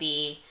going to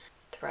be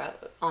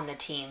on the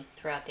team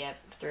throughout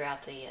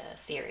the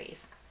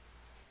series.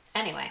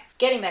 Anyway,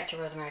 getting back to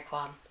Rosemary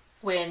Kwong.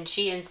 When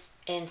she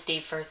and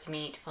Steve first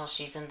meet,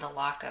 she's in the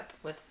lockup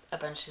with a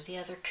bunch of the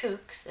other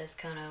kooks, as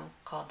Kono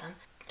called them.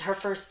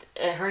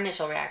 Her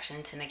initial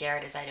reaction to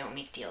McGarrett is, I don't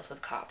make deals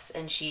with cops.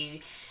 And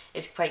she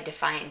is quite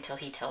defiant until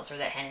he tells her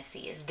that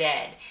Hennessy is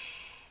dead.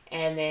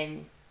 And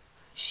then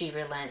she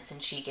relents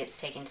and she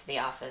gets taken to the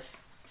office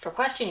for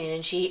questioning.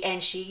 And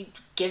she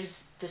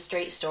gives the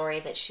straight story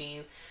that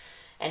she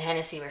and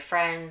Hennessy were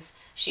friends.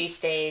 She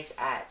stays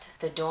at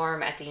the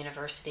dorm at the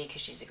university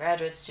because she's a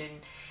graduate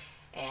student.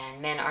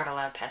 And men aren't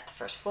allowed past the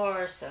first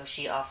floor, so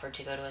she offered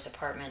to go to his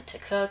apartment to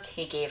cook.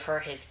 He gave her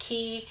his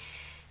key,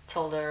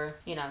 told her,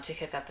 to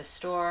cook up a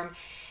storm.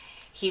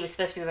 He was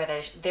supposed to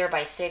be there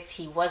by 6.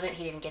 He wasn't.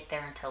 He didn't get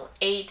there until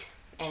 8.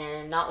 And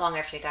then not long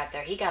after he got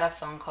there, he got a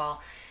phone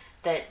call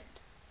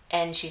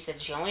and she said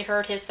she only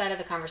heard his side of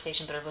the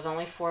conversation, but it was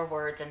only 4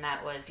 words, and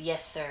that was,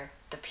 yes, sir,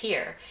 the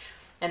pier.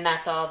 And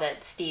that's all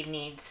that Steve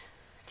needs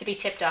to be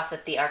tipped off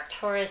that the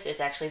Arcturus is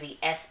actually the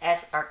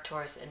SS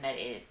Arcturus and that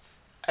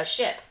it's a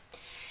ship.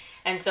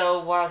 And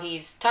so while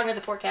he's talking to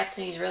the port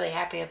captain, he's really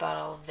happy about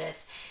all of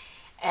this.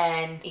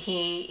 And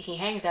he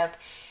hangs up.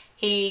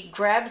 He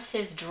grabs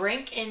his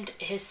drink and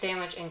his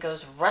sandwich and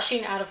goes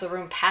rushing out of the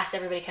room past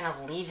everybody, kind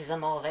of leaves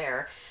them all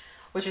there,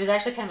 which was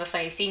actually kind of a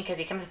funny scene because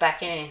he comes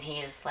back in and he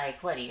is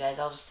like, what, you guys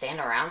all just stand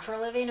around for a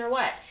living or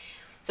what?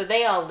 So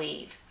they all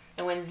leave.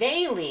 And when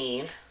they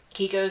leave,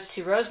 he goes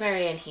to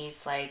Rosemary and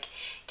he's like,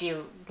 do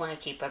you want to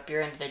keep up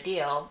your end of the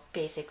deal?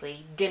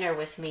 Basically, dinner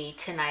with me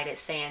tonight at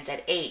Sands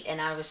at 8.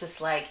 And I was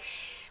just like,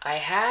 I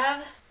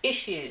have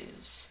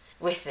issues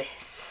with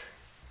this.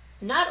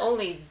 Not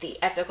only the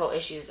ethical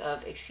issues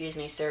of, excuse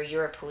me, sir,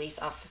 you're a police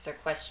officer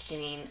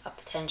questioning a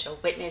potential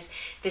witness.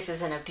 This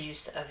is an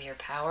abuse of your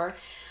power.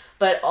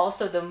 But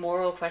also the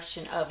moral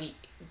question of,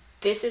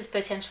 this is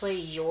potentially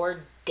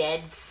your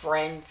dead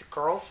friend's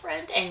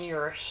girlfriend and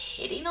you're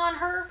hitting on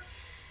her.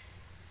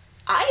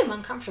 I am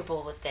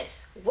uncomfortable with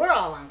this. We're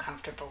all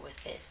uncomfortable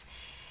with this.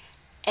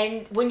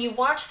 And when you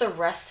watch the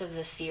rest of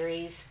the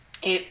series,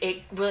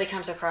 it really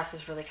comes across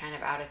as really kind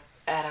of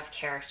out of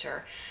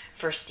character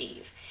for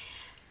Steve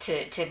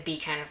to be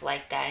kind of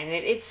like that. And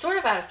it's sort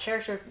of out of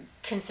character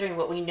considering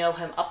what we know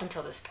him up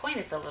until this point.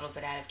 It's a little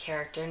bit out of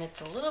character and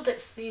it's a little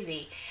bit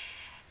sleazy.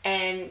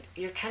 And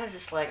you're kind of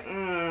just like,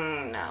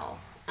 no,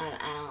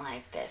 I don't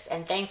like this.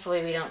 And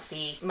thankfully we don't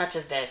see much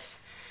of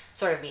this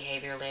sort of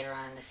behavior later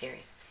on in the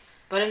series.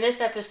 But in this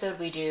episode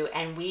we do,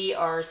 and we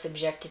are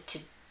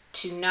subjected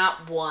to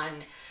not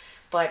one,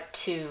 but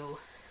two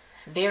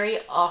very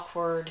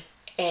awkward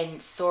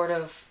and sort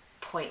of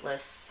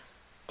pointless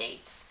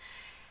dates.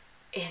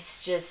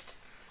 It's just,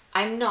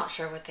 I'm not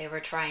sure what they were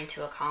trying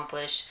to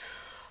accomplish,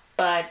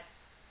 but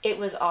it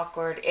was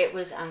awkward, it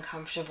was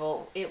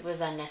uncomfortable, it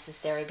was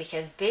unnecessary,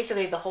 because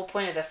basically the whole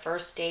point of the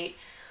first date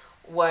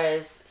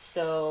was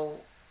so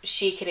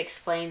she could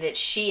explain that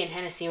she and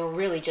Hennessy were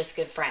really just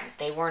good friends.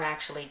 They weren't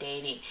actually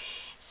dating.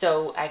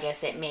 So I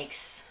guess it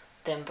makes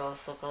them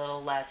both look a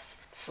little less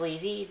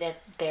sleazy that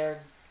they're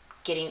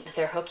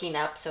hooking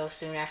up so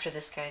soon after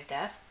this guy's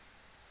death.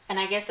 And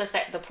I guess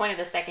the point of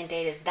the second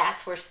date is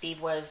that's where Steve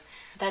was.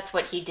 That's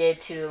what he did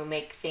to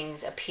make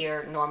things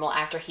appear normal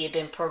after he had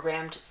been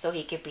programmed so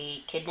he could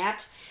be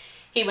kidnapped.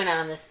 He went out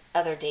on this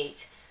other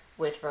date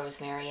with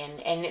Rosemary.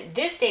 And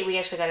this date we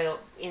actually got to go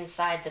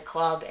inside the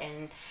club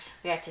and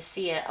we got to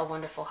see a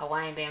wonderful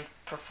Hawaiian band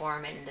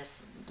perform and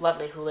this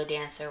lovely hula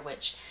dancer,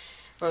 which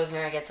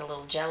Rosemary gets a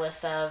little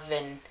jealous of.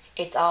 And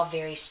it's all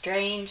very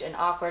strange and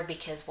awkward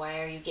because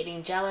why are you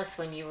getting jealous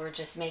when you were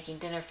just making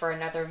dinner for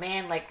another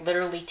man like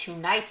literally 2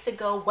 nights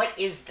ago? What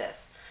is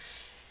this?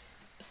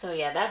 So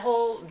yeah, that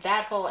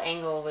whole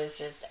angle was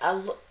just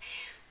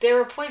there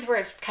were points where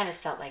it kind of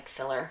felt like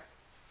filler.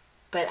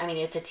 But I mean,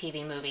 it's a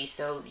TV movie,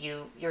 so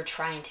you're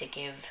trying to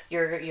give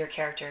your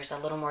characters a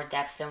little more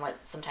depth than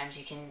what sometimes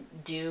you can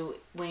do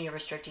when you're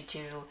restricted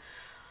to,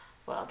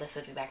 well, this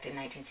would be back to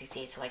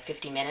 1968, so like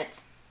 50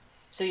 minutes.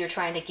 So you're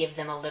trying to give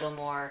them a little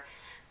more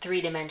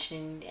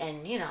 3-dimension,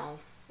 and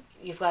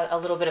you've got a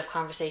little bit of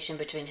conversation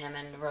between him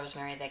and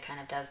Rosemary that kind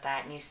of does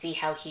that, and you see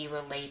how he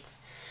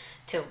relates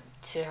to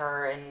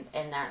her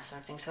and that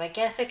sort of thing. So I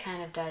guess it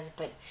kind of does,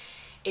 but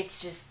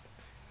it's just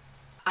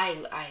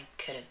I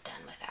could have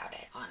done without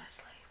it,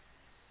 honestly.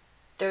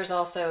 There's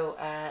also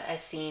a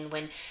scene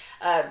when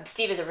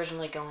Steve is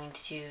originally going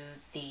to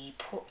the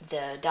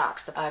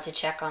docks to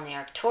check on the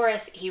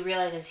Arcturus. He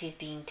realizes he's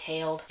being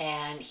tailed,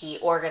 and he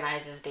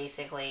organizes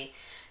basically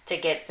to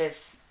get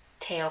this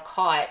tail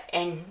caught.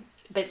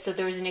 But so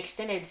there's an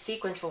extended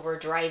sequence where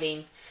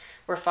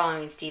we're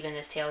following Steve and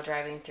this tail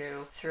driving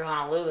through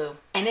Honolulu,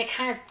 and it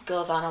kind of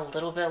goes on a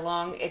little bit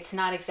long. It's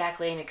not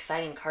exactly an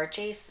exciting car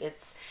chase.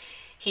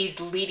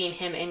 He's leading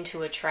him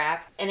into a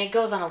trap, and it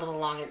goes on a little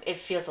long. It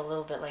feels a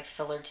little bit like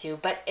filler too.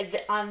 But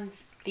on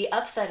the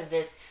upside of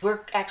this, we're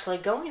actually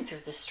going through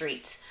the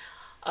streets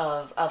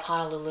of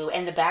Honolulu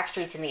and the back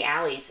streets and the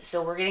alleys.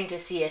 So we're getting to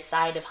see a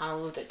side of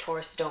Honolulu that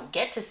tourists don't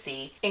get to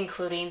see,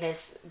 including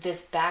this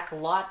back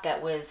lot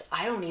that was,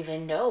 I don't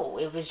even know.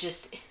 It was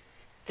just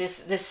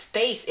this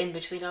space in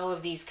between all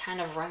of these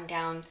kind of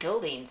rundown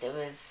buildings. It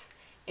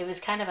was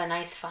kind of a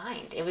nice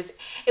find. It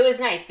was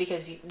nice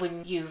because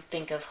when you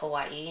think of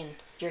Hawaii and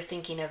you're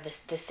thinking of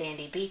the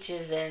sandy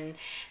beaches and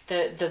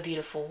the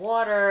beautiful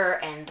water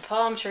and the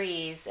palm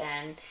trees,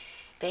 and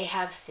they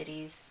have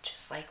cities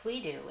just like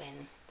we do,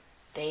 and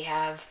they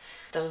have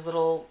those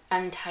little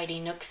untidy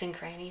nooks and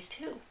crannies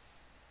too.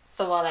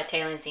 So while that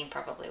tailing scene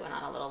probably went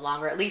on a little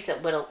longer, at least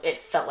it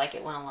felt like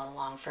it went a little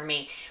long for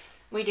me.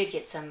 We did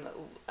get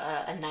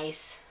a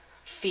nice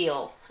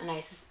feel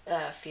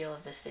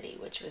of the city,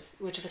 which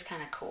was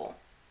kind of cool.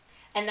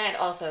 And that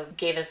also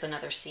gave us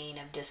another scene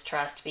of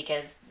distrust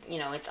because,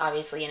 it's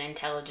obviously an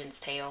intelligence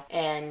tale,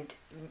 and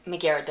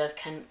McGarrett does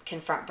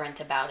confront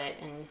Brent about it,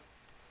 and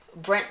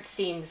Brent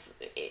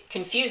seems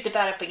confused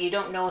about it, but you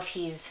don't know if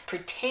he's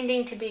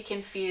pretending to be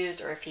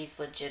confused or if he's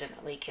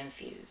legitimately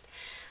confused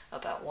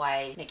about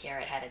why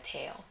McGarrett had a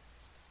tail.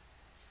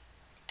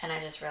 And I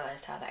just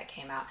realized how that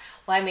came out.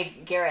 Why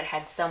McGarrett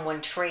had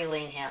someone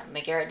trailing him.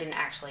 McGarrett didn't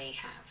actually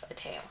have a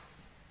tail.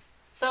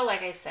 So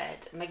like I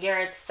said,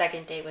 McGarrett's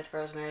second date with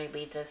Rosemary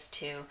leads us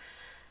to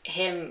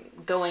him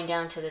going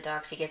down to the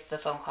docks. He gets the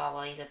phone call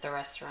while he's at the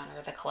restaurant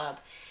or the club.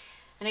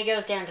 And he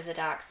goes down to the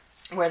docks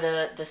where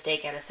the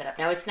stakeout is set up.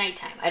 Now, it's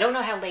nighttime. I don't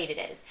know how late it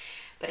is,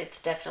 but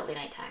it's definitely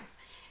nighttime.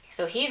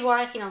 So he's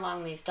walking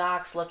along these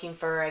docks looking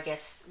for, I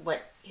guess,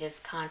 what his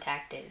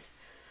contact is.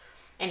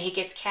 And he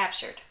gets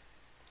captured,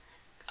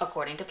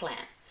 according to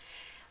plan.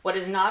 What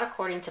is not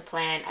according to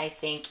plan, I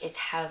think, is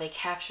how they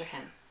capture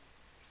him.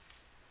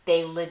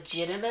 They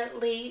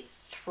legitimately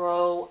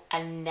throw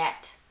a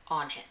net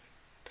on him.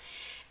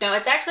 Now,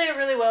 it's actually a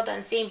really well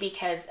done scene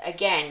because,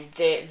 again,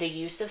 the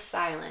use of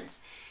silence.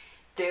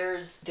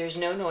 There's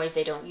no noise.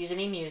 They don't use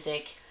any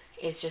music.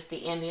 It's just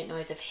the ambient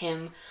noise of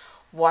him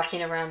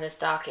walking around this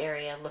dock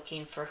area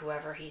looking for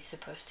whoever he's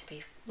supposed to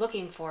be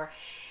looking for.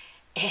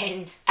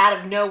 And out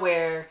of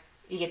nowhere,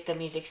 you get the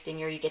music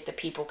stinger, you get the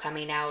people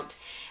coming out,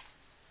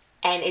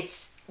 and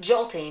it's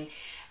jolting.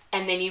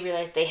 And then you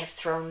realize they have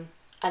thrown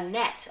a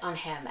net on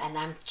him. And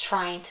I'm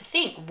trying to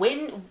think,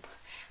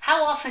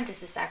 how often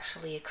does this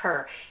actually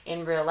occur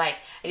in real life?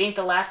 I think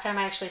the last time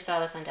I actually saw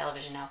this on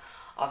television, now,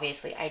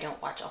 obviously, I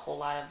don't watch a whole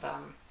lot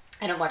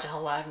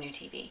of new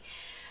TV,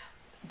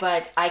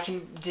 but I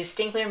can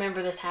distinctly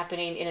remember this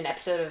happening in an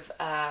episode of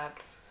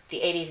the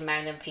 80s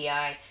Magnum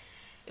PI.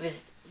 It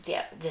was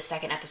the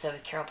second episode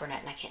with Carol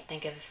Burnett, and I can't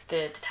think of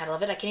the title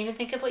of it. I can't even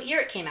think of what year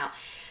it came out.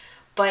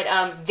 But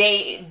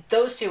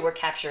those two were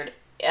captured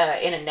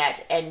in a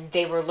net, and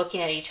they were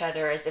looking at each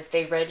other as if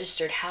they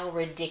registered how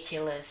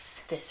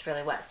ridiculous this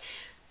really was.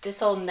 This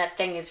whole net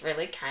thing is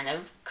really kind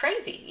of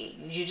crazy.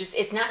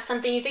 It's not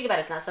something you think about.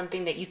 It's not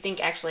something that you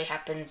think actually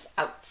happens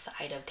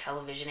outside of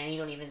television, and you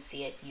don't even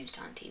see it used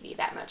on TV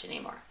that much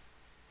anymore.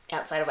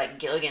 Outside of like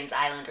Gilligan's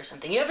Island or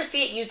something. You never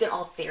see it used in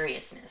all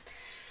seriousness.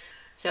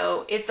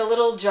 So it's a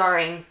little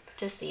jarring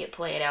to see it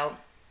play it out.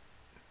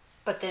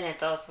 But then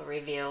it's also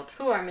revealed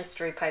who our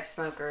mystery pipe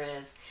smoker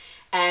is,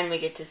 and we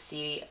get to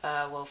see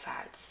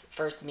Wofat's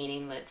first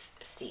meeting with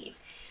Steve.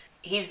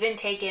 He's been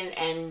taken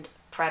and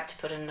prepped,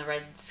 put in the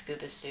red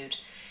scuba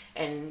suit,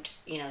 and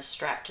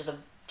strapped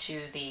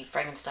to the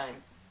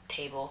Frankenstein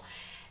table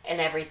and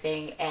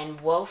everything. And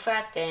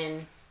Wofat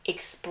then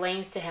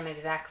explains to him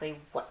exactly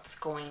what's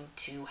going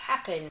to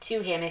happen to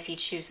him if he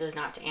chooses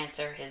not to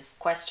answer his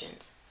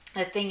questions.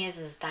 The thing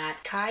is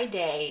that Kai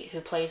Day,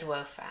 who plays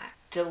Wofat,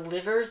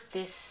 delivers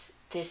this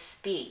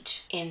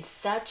speech in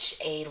such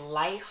a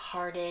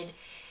lighthearted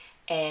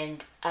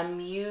and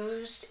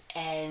amused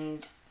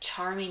and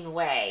charming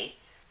way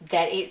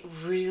that it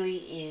really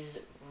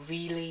is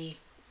really,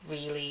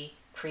 really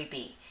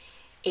creepy.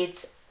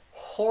 It's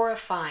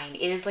horrifying.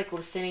 It is like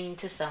listening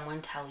to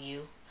someone tell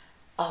you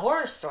a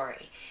horror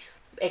story,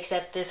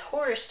 except this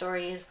horror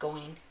story is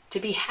going to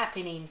be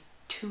happening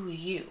to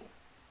you.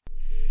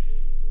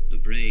 The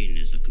brain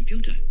is a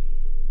computer,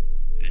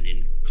 an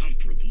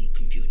incomparable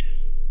computer.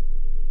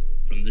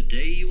 From the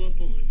day you are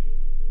born,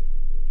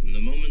 from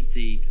the moment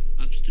the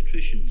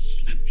obstetrician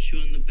slaps you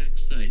on the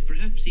backside,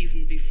 perhaps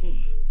even before,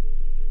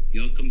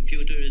 your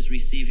computer is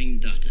receiving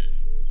data.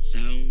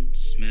 Sound,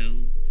 smell,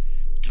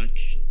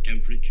 touch,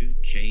 temperature,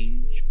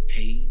 change,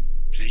 pain,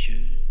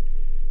 pleasure.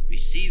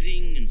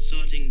 Receiving and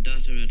sorting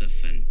data at a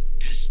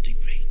fantastic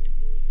rate.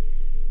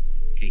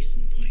 Case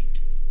in point,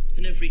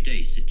 an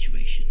everyday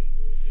situation.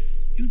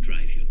 You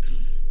drive your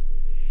car.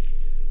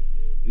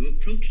 You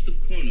approach the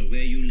corner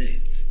where you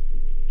live.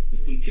 The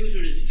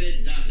computer is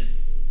fed data.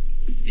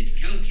 It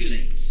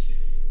calculates.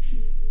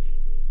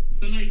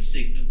 The light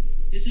signal,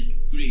 is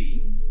it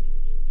green?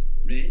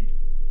 Red?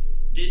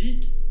 Did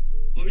it?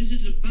 Or is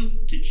it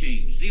about to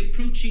change? The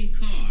approaching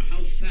car,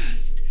 how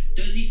fast?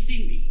 Does he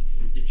see me?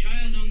 The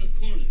child on the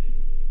corner,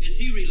 is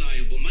he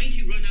reliable? Might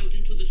he run out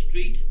into the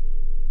street?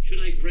 Should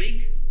I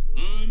brake?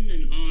 On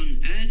and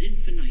on, ad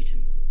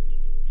infinitum.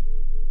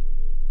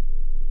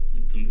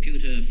 The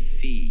computer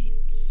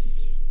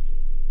feeds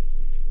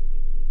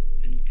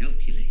and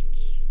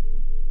calculates.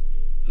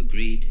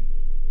 Agreed?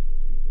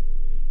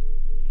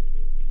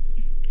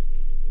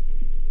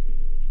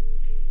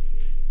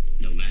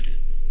 No matter.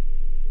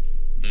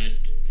 That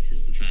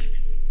is the fact.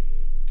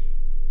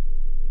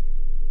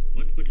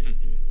 What would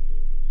happen?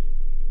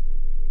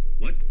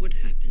 What would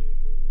happen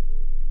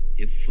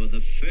if for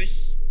the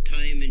first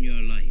time in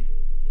your life,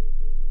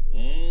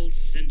 all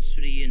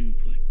sensory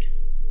input,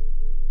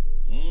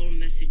 all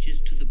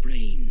messages to the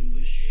brain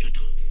were shut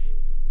off?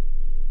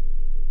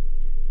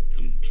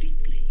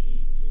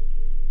 Completely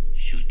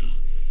shut off.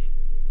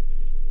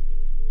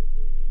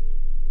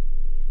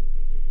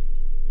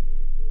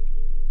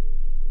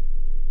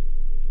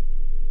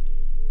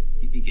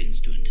 He begins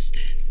to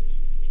understand.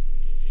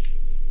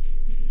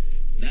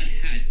 That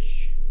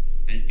hatch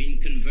has been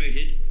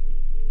converted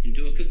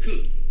into a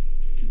cocoon.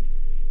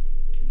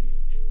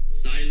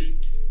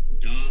 Silent,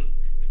 dark,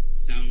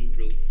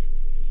 soundproof.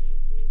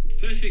 The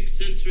perfect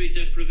sensory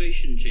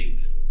deprivation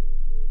chamber.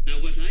 Now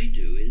what I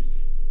do is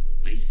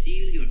I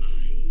seal your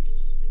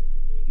eyes,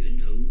 your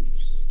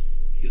nose,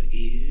 your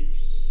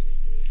ears.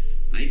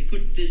 I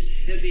put this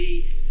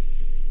heavy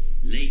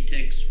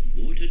latex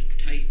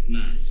watertight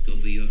mask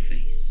over your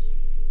face.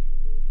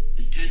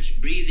 Attach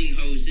breathing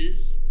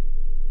hoses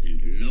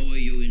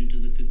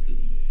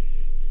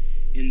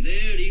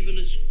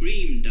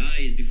scream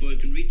dies before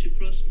it can reach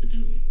across the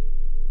dome.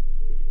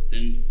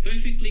 Then,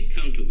 perfectly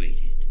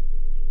counterweighted,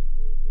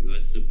 you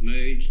are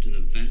submerged in a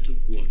vat of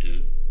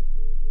water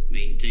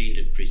maintained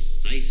at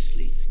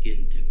precisely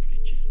skin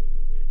temperature,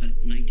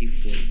 at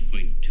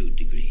 94.2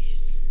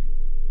 degrees.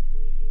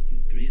 You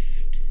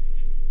drift,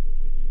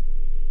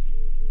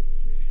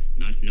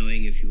 not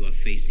knowing if you are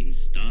facing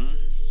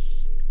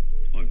stars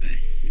or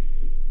Earth.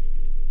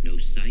 No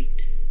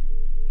sight,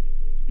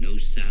 no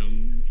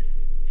sound,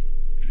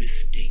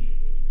 drifting,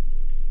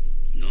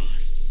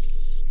 lost.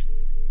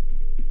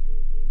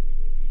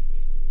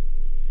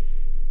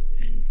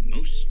 And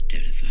most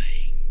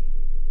terrifying,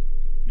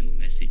 no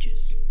messages.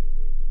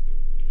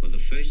 For the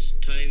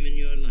first time in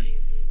your life,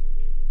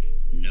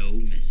 no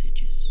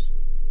messages.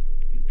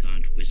 You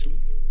can't whistle,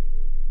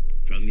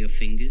 drum your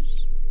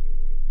fingers,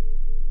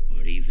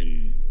 or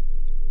even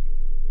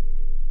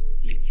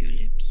lick your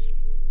lips.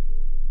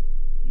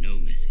 No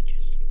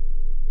messages.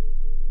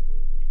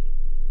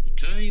 The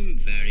time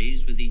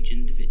varies with each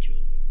individual,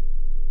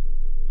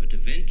 but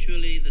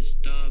eventually the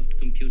starved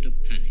computer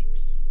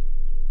panics.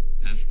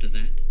 After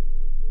that,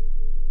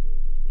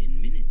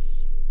 in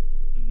minutes,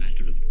 a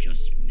matter of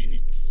just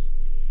minutes,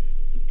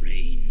 the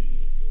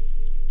brain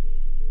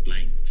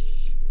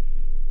blanks,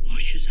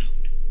 washes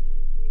out.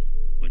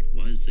 What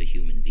was a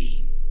human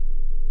being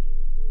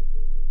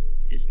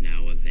is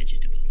now a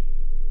vegetable,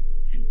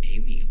 an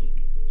amiable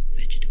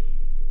vegetable.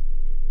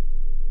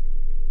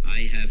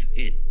 I have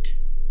it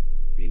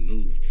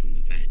removed from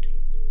the vat.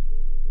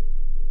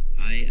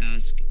 I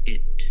ask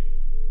it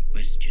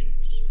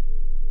questions.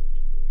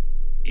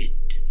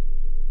 It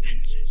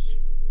answers.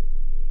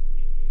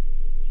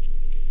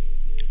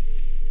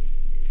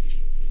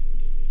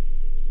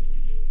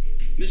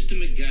 Mr.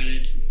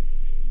 McGarrett,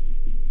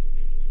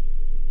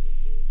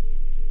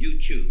 you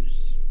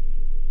choose.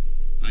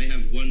 I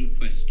have one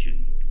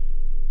question.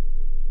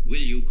 Will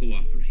you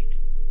cooperate?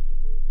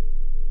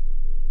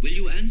 Will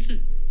you answer?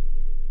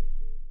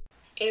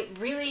 It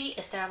really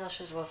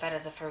establishes Wofat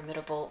as a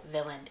formidable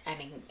villain. I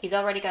mean, he's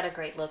already got a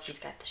great look. He's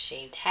got the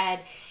shaved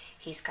head.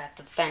 He's got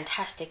the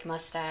fantastic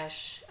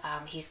mustache.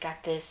 He's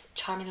got this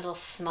charming little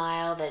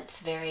smile that's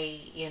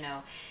very,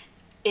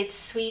 it's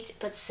sweet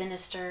but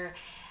sinister.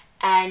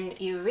 And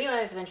you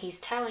realize when he's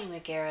telling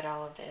McGarrett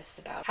all of this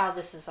about how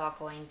this is all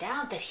going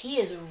down, that he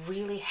is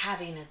really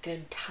having a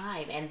good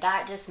time. And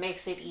that just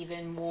makes it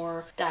even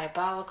more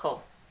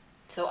diabolical.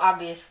 So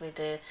obviously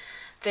the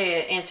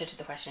answer to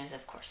the question is,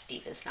 of course,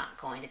 Steve is not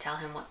going to tell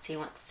him what he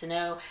wants to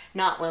know,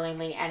 not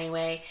willingly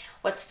anyway.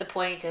 What's the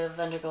point of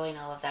undergoing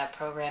all of that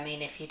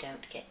programming if you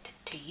don't get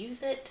to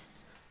use it?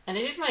 And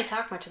I didn't really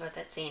talk much about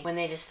that scene. When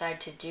they decide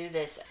to do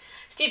this,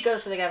 Steve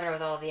goes to the governor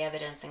with all the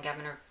evidence, and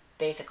governor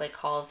basically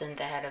calls in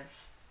the head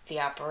of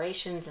the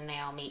operations, and they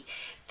all meet.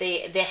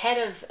 The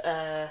head of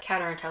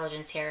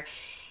counterintelligence here,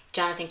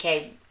 Jonathan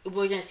Kay,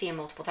 we're going to see him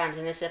multiple times.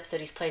 In this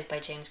episode, he's played by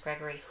James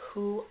Gregory,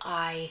 who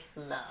I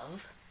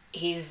love.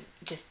 He's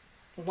just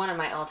one of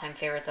my all-time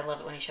favorites. I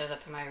love it when he shows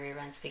up in my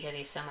reruns because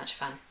he's so much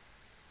fun.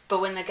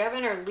 But when the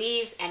governor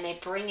leaves and they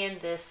bring in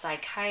this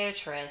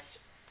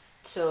psychiatrist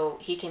so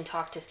he can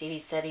talk to Steve, he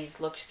said he's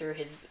looked through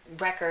his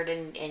record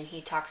and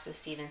he talks to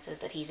Steve and says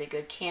that he's a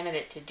good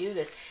candidate to do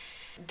this.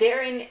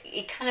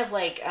 It kind of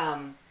like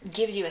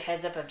gives you a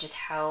heads up of just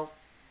how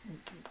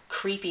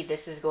creepy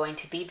this is going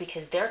to be,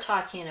 because they're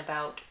talking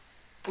about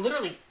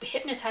literally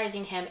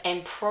hypnotizing him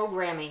and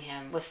programming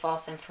him with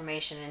false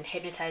information and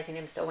hypnotizing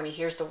him so when he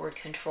hears the word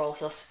control,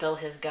 he'll spill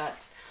his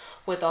guts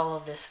with all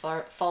of this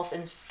false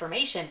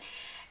information.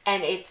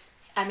 And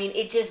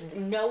it just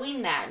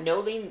knowing,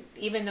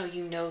 even though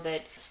you know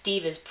that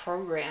Steve is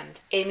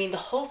programmed, the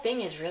whole thing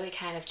is really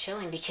kind of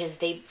chilling, because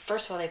they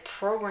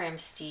program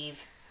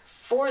Steve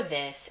for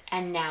this,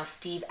 and now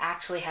Steve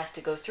actually has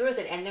to go through with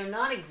it, and they're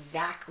not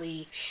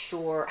exactly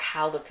sure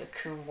how the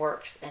cocoon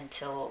works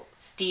until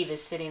Steve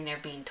is sitting there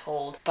being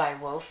told by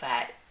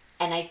Wofat.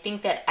 And I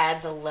think that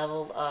adds a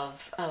level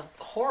of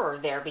horror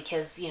there,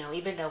 because,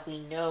 even though we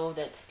know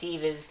that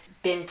Steve has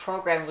been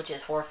programmed, which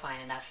is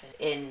horrifying enough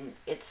in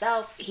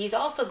itself, he's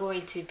also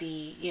going to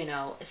be,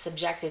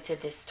 subjected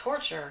to this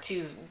torture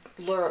to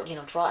lure,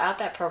 draw out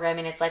that program.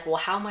 And it's like, well,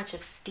 how much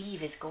of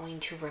Steve is going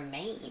to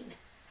remain?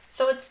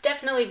 So it's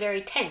definitely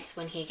very tense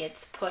when he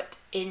gets put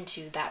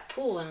into that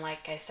pool. And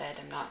like I said,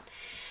 I'm not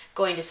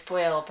going to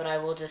spoil, but I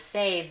will just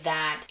say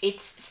that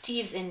it's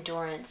Steve's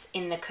endurance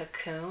in the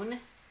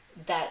cocoon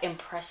that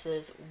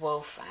impresses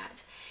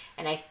Wofat.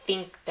 And I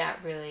think that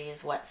really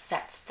is what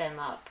sets them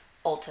up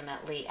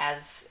ultimately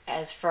as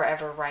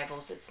forever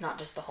rivals. It's not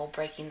just the whole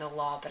breaking the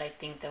law, but I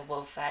think that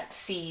Wofat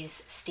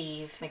sees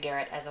Steve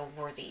McGarrett as a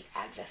worthy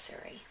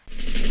adversary.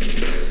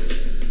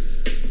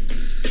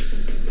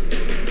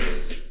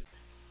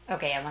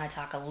 Okay, I want to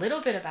talk a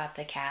little bit about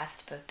the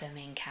cast, both the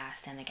main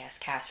cast and the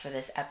guest cast for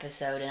this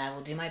episode, and I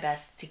will do my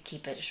best to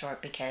keep it short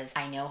because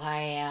I know how I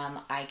am.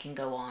 I can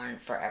go on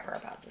forever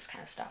about this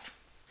kind of stuff.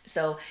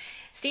 So,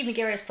 Steve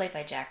McGarrett is played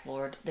by Jack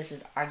Lord. This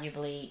is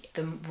arguably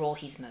the role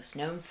he's most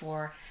known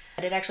for.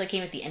 But it actually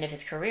came at the end of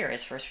his career.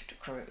 His first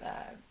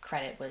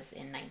credit was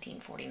in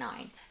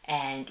 1949.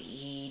 And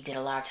he did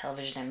a lot of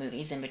television and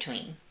movies in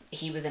between.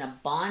 He was in a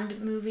Bond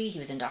movie. He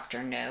was in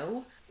Dr.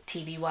 No.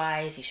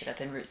 TV-wise, he showed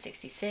up in Route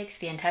 66,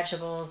 The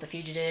Untouchables, The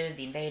Fugitive,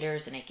 The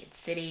Invaders, The Naked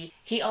City.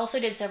 He also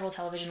did several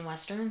television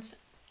westerns,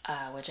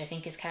 which I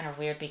think is kind of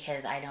weird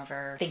because I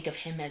never think of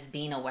him as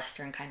being a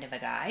western kind of a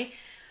guy.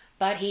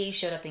 But he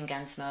showed up in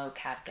Gunsmoke,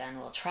 Have Gun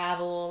Will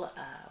Travel,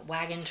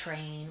 Wagon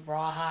Train,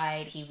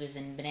 Rawhide. He was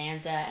in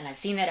Bonanza, and I've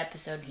seen that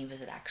episode, and he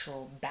was an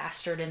actual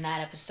bastard in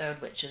that episode,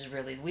 which is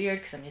really weird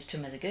because I'm used to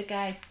him as a good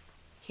guy.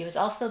 He was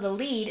also the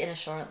lead in a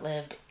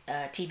short-lived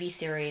TV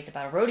series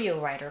about a rodeo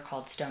rider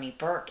called Stony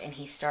Burke, and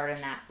he starred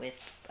in that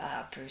with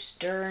Bruce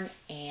Dern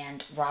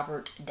and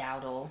Robert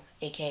Dowdle,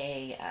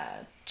 aka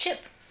Chip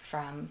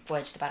from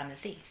Voyage to the Bottom of the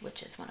Sea,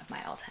 which is one of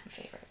my all-time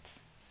favorites.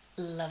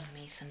 Love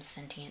me some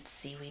sentient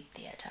seaweed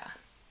theater.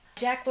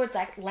 Jack Lord's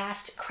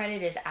last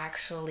credit is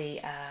actually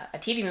a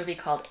TV movie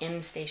called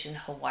M Station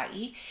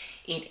Hawaii.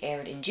 It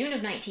aired in June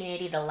of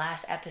 1980. The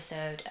last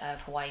episode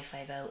of Hawaii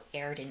Five-0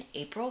 aired in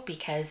April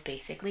because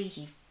basically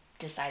he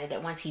decided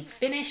that once he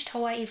finished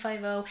Hawaii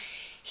Five-0,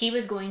 he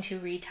was going to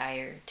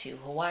retire to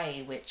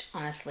Hawaii, which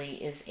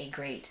honestly is a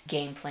great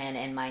game plan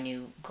and my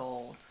new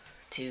goal,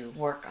 to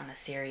work on a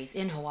series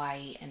in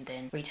Hawaii and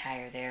then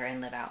retire there and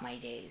live out my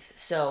days.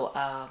 So,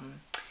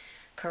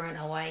 current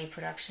Hawaii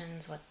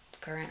productions,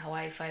 current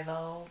Hawaii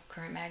Five-0,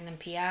 current Magnum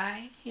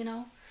PI,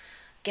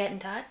 get in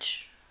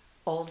touch.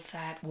 Old,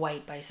 fat,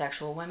 white,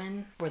 bisexual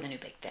women were the new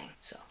big thing,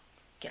 so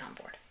get on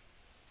board.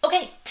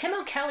 Okay, Tim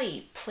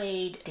O'Kelly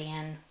played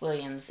Dan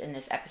Williams in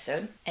this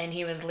episode, and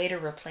he was later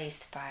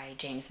replaced by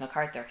James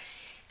MacArthur.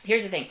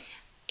 Here's the thing.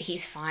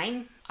 He's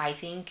fine, I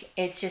think.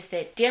 It's just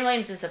that Dan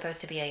Williams is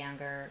supposed to be a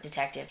younger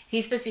detective.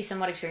 He's supposed to be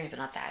somewhat experienced, but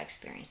not that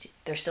experienced.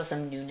 There's still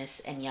some newness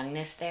and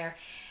youngness there.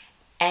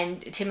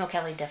 And Tim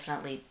O'Kelly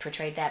definitely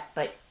portrayed that,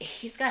 but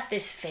he's got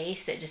this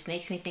face that just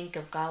makes me think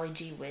of golly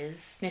gee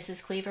whiz,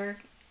 Mrs. Cleaver.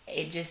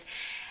 It's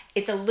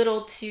a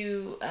little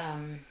too,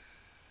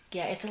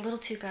 it's a little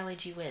too golly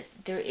gee whiz.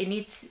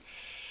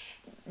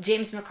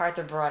 James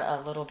MacArthur brought a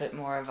little bit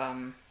more of,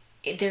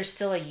 there's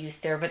still a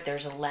youth there, but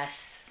there's a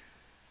less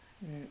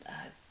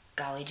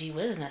golly gee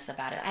whizness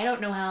about it. I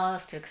don't know how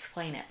else to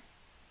explain it.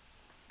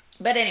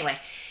 But anyway,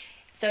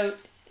 so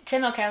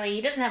Tim O'Kelly,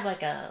 he doesn't have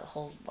like a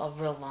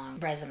real long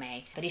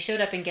resume, but he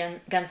showed up in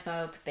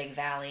Gunsmoke, Big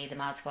Valley, The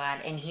Mod Squad,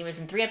 and he was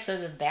in 3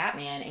 episodes of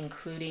Batman,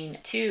 including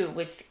 2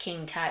 with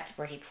King Tut,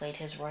 where he played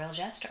his royal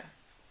jester.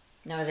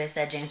 Now, as I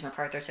said, James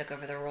MacArthur took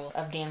over the role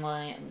of Dan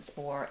Williams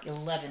for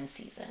 11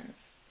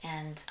 seasons,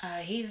 and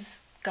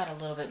he's got a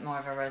little bit more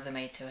of a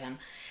resume to him.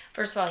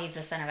 First of all, he's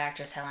the son of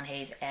actress Helen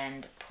Hayes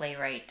and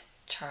playwright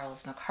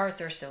Charles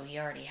MacArthur, so he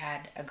already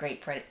had a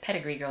great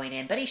pedigree going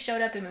in. But he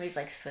showed up in movies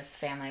like Swiss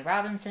Family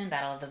Robinson,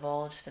 Battle of the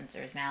Bulge,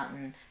 Spencer's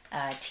Mountain.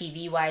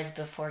 TV-wise,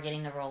 before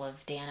getting the role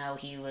of Dano,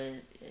 he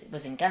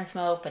was in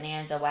Gunsmoke,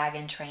 Bonanza,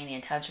 Wagon Train, The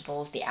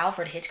Untouchables, The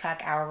Alfred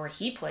Hitchcock Hour, where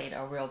he played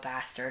a real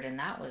bastard, and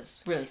that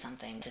was really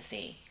something to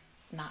see.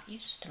 Not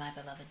used to my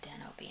beloved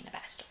Dano being a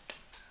bastard.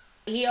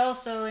 He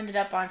also ended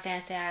up on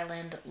Fantasy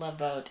Island, Love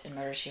Boat, and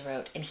Murder, She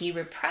Wrote, and he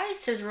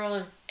reprised his role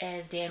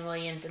as Dan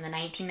Williams in the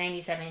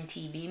 1997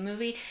 TV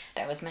movie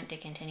that was meant to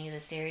continue the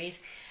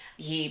series.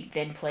 He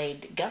then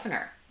played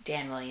Governor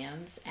Dan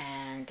Williams,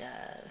 and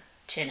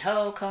Chin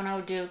Ho,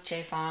 Kono, Duke,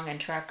 Jae Fong, and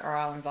Trek are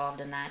all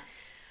involved in that,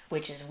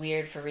 which is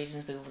weird for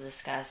reasons we will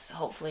discuss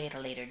hopefully at a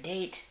later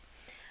date.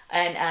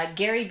 And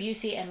Gary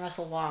Busey and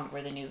Russell Wong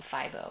were the new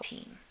Five-0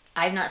 team.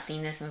 I've not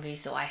seen this movie,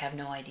 so I have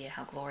no idea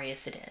how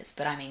glorious it is.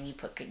 But I mean, you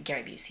put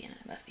Gary Busey in it,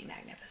 it must be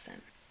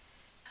magnificent.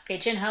 Okay,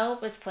 Chin Ho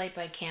was played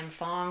by Cam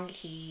Fong.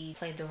 He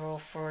played the role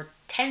for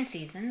 10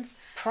 seasons.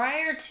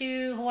 Prior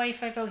to Hawaii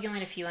Five-0, he only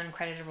had a few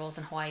uncredited roles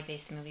in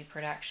Hawaii-based movie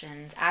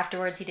productions.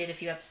 Afterwards, he did a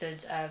few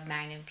episodes of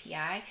Magnum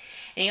P.I.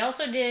 And he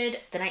also did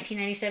the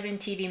 1997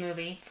 TV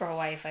movie for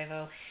Hawaii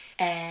Five-0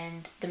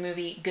 and the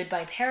movie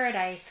Goodbye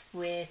Paradise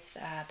with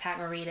Pat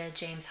Morita,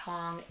 James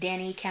Hong,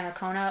 Danny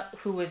Kamakona,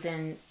 who was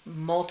in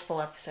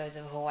multiple episodes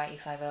of Hawaii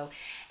Five-0,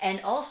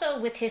 and also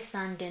with his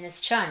son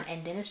Dennis Chun.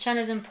 And Dennis Chun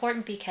is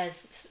important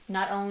because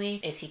not only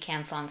is he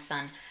Cam Fong's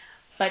son,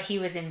 but he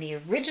was in the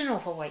original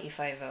Hawaii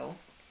Five-0.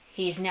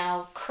 He's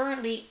now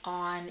currently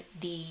on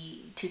the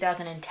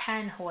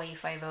 2010 Hawaii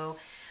Five-0,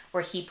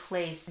 where he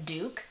plays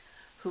Duke,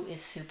 who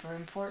is super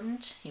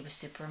important. He was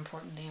super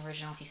important in the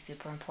original. He's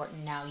super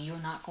important now. You're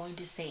not going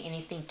to say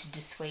anything to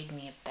dissuade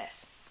me of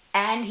this.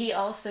 And he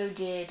also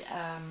did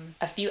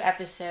a few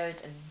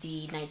episodes of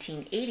the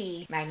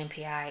 1980 Magnum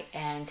P.I.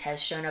 and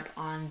has shown up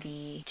on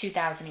the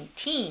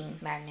 2018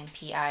 Magnum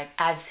P.I.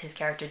 as his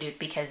character Duke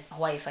because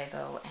Hawaii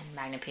Five-0 and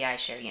Magnum P.I.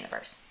 share a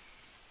universe.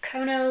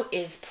 Kono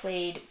is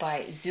played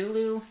by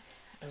Zulu.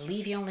 I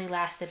believe he only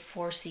lasted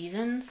 4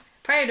 seasons.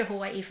 Prior to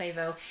Hawaii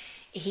Five-0,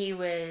 he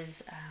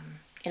was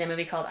in a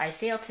movie called I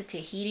Sail to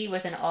Tahiti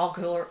with an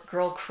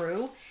all-girl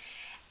crew.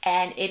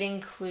 And it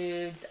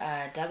includes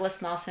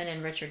Douglas Mawson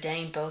and Richard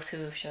Denning, both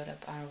who showed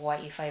up on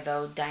Hawaii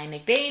Five-O. Diane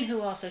McBain,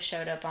 who also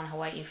showed up on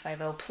Hawaii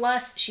Five-O.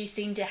 Plus, she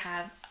seemed to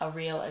have a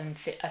real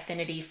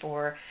affinity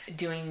for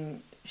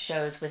doing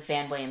shows with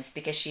Van Williams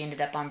because she ended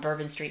up on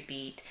Bourbon Street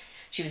Beat.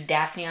 She was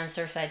Daphne on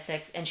Surfside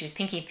 6, and she was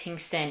Pinky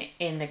Pinkston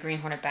in the Green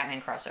Hornet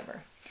Batman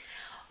crossover.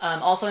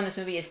 Also in this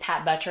movie is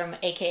Pat Buttram,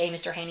 a.k.a.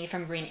 Mr. Haney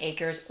from Green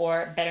Acres,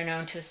 or better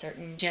known to a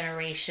certain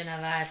generation of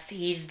us,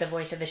 he's the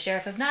voice of the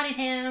Sheriff of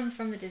Nottingham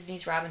from the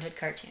Disney's Robin Hood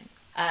cartoon.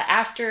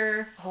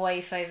 After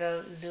Hawaii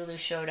Five-O, Zulu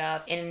showed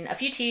up in a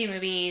few TV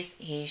movies.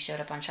 He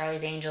showed up on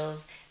Charlie's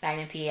Angels,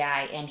 Magnum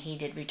P.I., and he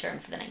did return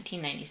for the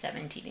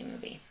 1997 TV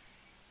movie.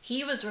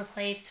 He was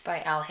replaced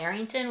by Al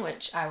Harrington,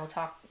 which I will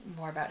talk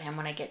more about him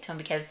when I get to him,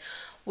 because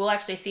we'll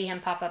actually see him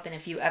pop up in a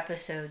few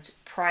episodes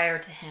prior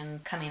to him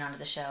coming onto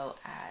the show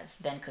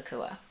as Ben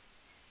Kukua.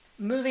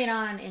 Moving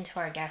on into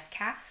our guest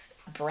cast,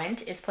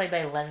 Brent is played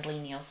by Leslie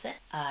Nielsen.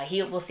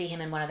 We'll see him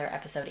in one other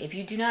episode. If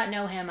you do not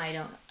know him, I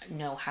don't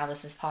know how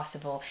this is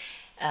possible.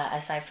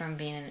 Aside from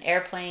being in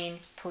Airplane,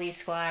 Police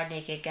Squad,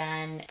 Naked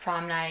Gun,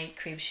 Prom Night,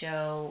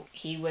 Creepshow,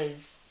 he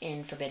was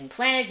in Forbidden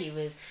Planet. He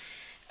was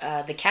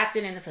the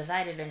captain in the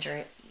Poseidon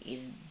Adventure.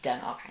 He's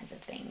done all kinds of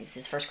things.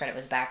 His first credit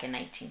was back in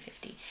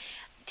 1950.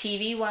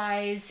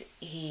 TV-wise,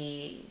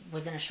 he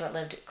was in a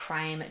short-lived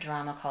crime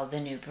drama called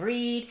The New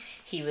Breed.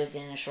 He was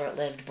in a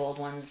short-lived Bold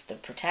Ones, The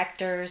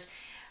Protectors.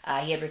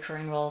 He had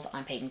recurring roles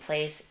on Peyton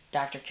Place,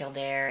 Dr.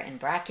 Kildare, and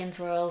Bracken's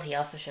World. He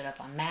also showed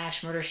up on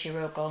MASH, Murder, She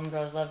Wrote, Golden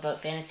Girls, Love Boat,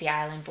 Fantasy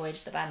Island, Voyage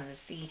to the Bottom of the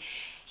Sea.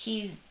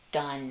 He's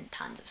done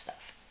tons of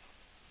stuff.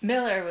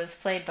 Miller was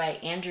played by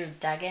Andrew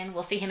Duggan.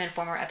 We'll see him in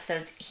 4 more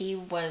episodes. He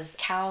was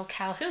Cal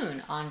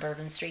Calhoun on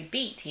Bourbon Street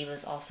Beat. He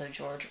was also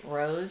George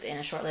Rose in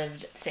a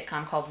short-lived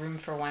sitcom called Room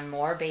for One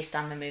More, based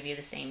on the movie of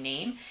the same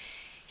name.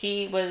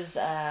 He was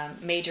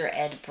Major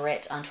Ed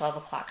Britt on 12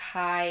 O'Clock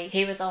High.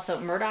 He was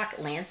also Murdoch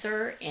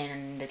Lancer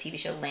in the TV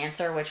show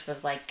Lancer, which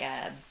was like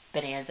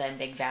Bonanza and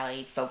Big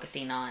Valley,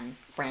 focusing on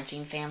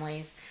ranching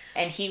families.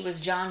 And he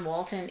was John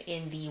Walton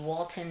in the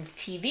Waltons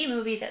TV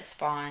movie that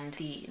spawned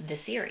the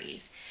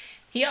series.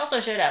 He also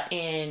showed up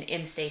in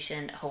M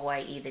Station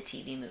Hawaii, the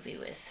TV movie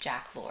with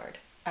Jack Lord.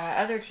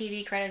 Other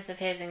TV credits of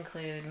his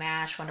include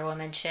MASH, Wonder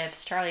Woman,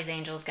 Chips, Charlie's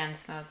Angels,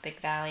 Gunsmoke, Big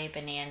Valley,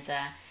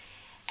 Bonanza.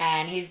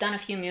 And he's done a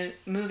few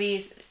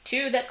movies.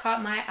 2 that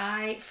caught my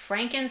eye: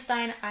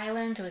 Frankenstein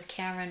Island with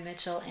Cameron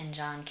Mitchell and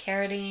John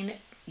Carradine.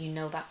 You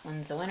know that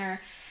one's a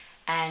winner.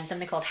 And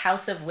something called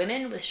House of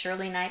Women with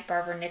Shirley Knight,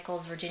 Barbara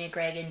Nichols, Virginia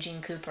Gregg, and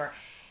Gene Cooper.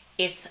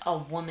 It's a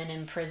woman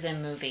in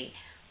prison movie.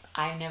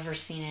 I've never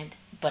seen it,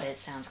 but it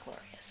sounds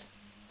glorious.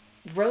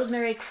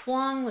 Rosemary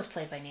Kwong was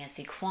played by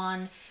Nancy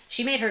Kwan.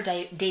 She made her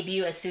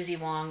debut as Susie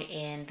Wong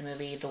in the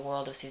movie The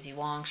World of Susie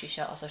Wong. She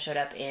also showed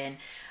up in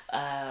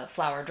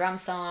Flower Drum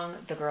Song,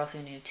 The Girl Who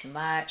Knew Too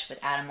Much with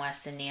Adam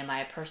West and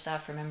Nehemiah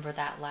Persoff. Remember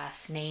that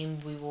last name.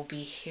 We will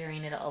be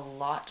hearing it a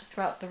lot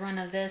throughout the run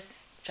of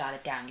this. Jot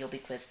it down. You'll be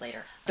quizzed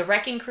later. The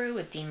Wrecking Crew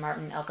with Dean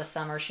Martin, Elka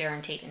Summer,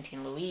 Sharon Tate, and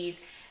Tina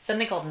Louise.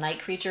 Something called Night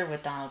Creature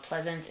with Donald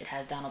Pleasance. It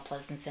has Donald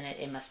Pleasance in it.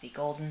 It must be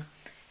golden.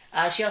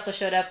 She also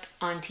showed up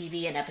on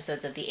TV in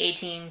episodes of The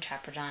A-Team,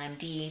 Trapper John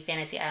M.D.,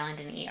 Fantasy Island,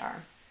 and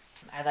ER.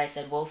 As I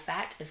said, Wo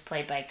Fat is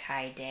played by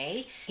Kai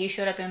Day. He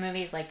showed up in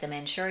movies like The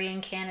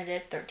Manchurian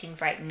Candidate, 13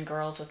 Frightened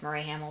Girls with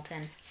Murray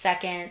Hamilton,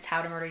 Seconds,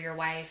 How to Murder Your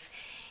Wife,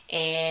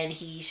 and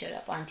he showed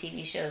up on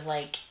TV shows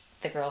like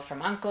The Girl from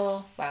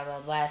U.N.C.L.E., Wild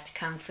Wild West,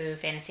 Kung Fu,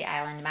 Fantasy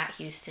Island, Matt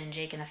Houston,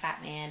 Jake and the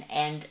Fat Man,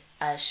 and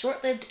a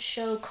short-lived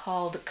show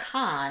called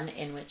Khan,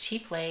 in which he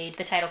played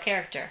the title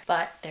character.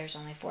 But there's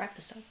only 4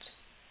 episodes.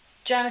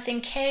 Jonathan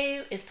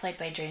Kay is played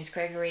by James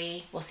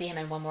Gregory. We'll see him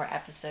in 1 more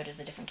episode as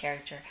a different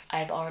character.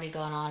 I've already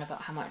gone on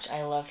about how much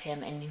I love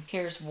him, and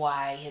here's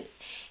why.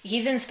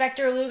 He's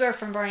Inspector Luger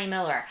from Barney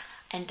Miller,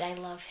 and I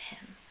love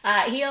him.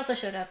 He also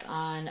showed up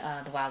on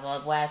The Wild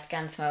Wild West,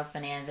 Gunsmoke,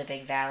 Bonanza,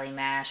 Big Valley,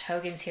 MASH,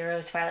 Hogan's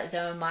Heroes, Twilight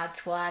Zone, Mod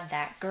Squad,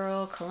 That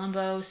Girl,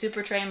 Columbo,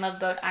 Super Train, Love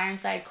Boat,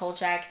 Ironside,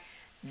 Kolchak,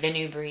 The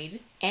New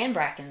Breed, and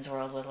Bracken's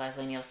World with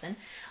Leslie Nielsen,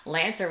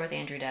 Lancer with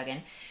Andrew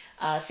Duggan,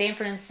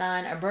 Sanford and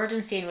Son,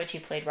 Emergency, in which he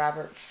played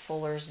Robert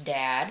Fuller's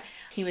dad.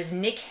 He was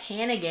Nick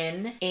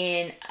Hannigan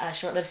in a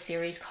short-lived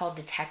series called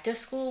Detective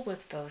School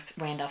with both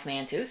Randolph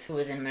Mantooth, who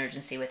was in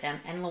Emergency with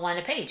him, and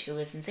LaWanda Page, who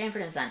was in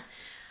Sanford and Son.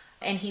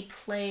 And he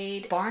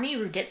played Barney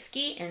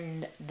Ruditsky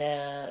in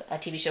a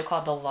TV show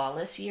called The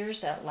Lawless Years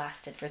that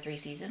lasted for 3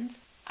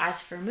 seasons.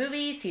 As for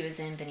movies, he was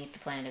in Beneath the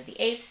Planet of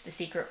the Apes, The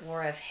Secret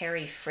War of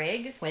Harry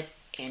Frigg with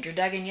Andrew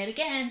Duggan yet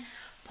again,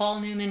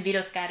 Paul Newman, Vito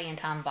Scotti, and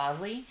Tom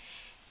Bosley.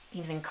 He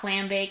was in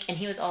Clambake, and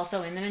he was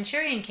also in The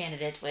Manchurian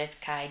Candidate with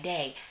Kai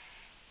Day.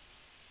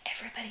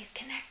 Everybody's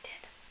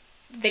connected.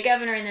 The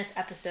governor in this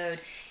episode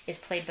is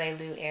played by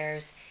Lou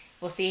Ayres.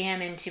 We'll see him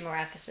in 2 more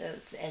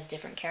episodes as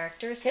different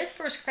characters. His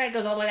first credit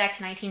goes all the way back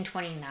to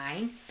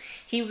 1929.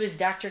 He was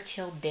Dr.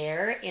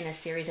 Kildare in a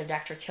series of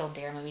Dr.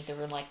 Kildare movies. There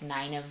were like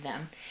 9 of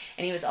them.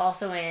 And he was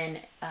also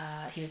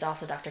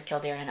Dr.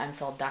 Kildare in an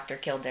unsold Dr.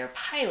 Kildare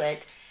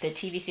pilot The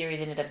TV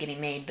series ended up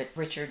getting made, but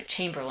Richard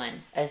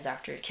Chamberlain as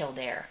Dr.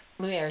 Kildare.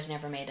 Lew Ayres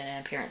never made an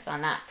appearance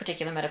on that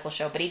particular medical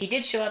show, but he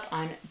did show up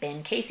on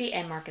Ben Casey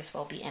and Marcus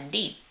Welby,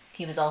 MD.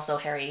 He was also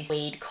Harry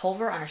Wade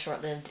Culver on a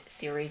short-lived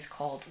series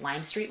called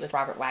Lime Street with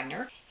Robert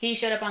Wagner. He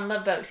showed up on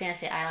Love Boat,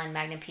 Fantasy Island,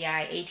 Magnum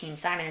P.I., A-Team,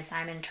 Simon and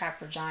Simon,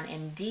 Trapper John,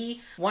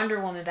 M.D., Wonder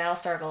Woman,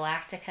 Battlestar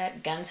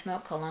Galactica,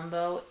 Gunsmoke,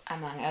 Columbo,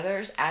 among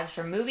others. As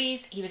for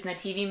movies, he was in the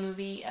TV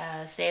movie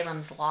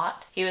Salem's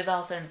Lot. He was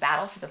also in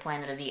Battle for the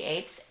Planet of the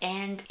Apes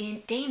and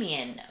in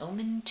Damien,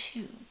 Omen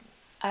 2.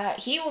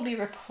 He will be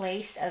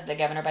replaced as the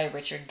governor by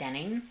Richard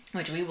Denning,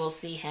 which we will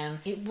see him.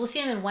 We'll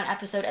see him in one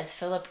episode as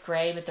Philip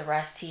Grey, but the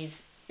rest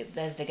he's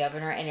as the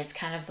governor, and it's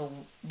kind of the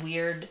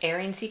weird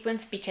airing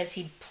sequence because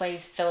he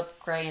plays Philip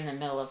Grey in the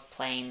middle of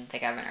playing the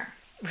governor.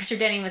 Richard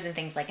Denning was in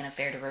things like An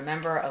Affair to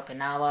Remember,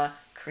 Okinawa,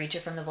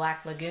 Creature from the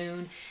Black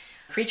Lagoon,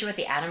 Creature with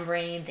the Atom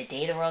Brain, The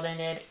Day the World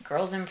Ended,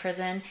 Girls in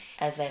Prison.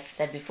 As I've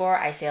said before,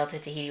 I Sailed to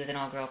Tahiti with an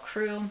All-Girl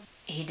Crew.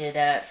 He did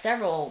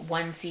several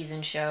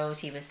one-season shows.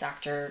 He was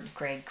Dr.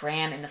 Greg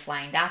Graham in The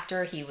Flying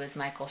Doctor. He was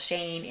Michael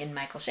Shane in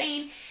Michael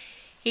Shane.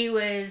 He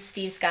was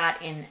Steve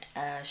Scott in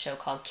a show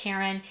called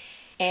Karen.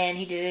 And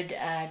he did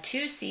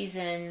 2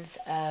 seasons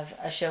of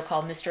a show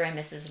called Mr. and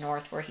Mrs.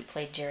 North, where he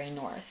played Jerry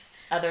North.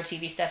 Other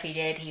TV stuff he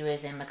did, he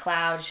was in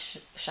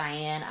McCloud,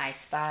 Cheyenne, I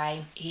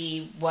Spy.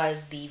 He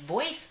was the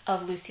voice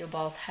of Lucille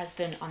Ball's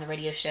husband on the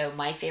radio show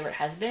My Favorite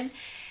Husband.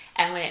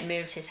 And when it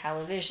moved to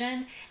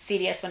television,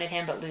 CBS wanted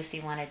him, but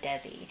Lucy wanted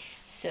Desi.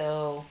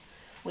 So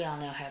we all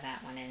know how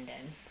that one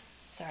ended.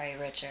 Sorry,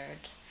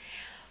 Richard.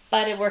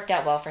 But it worked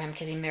out well for him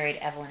because he married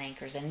Evelyn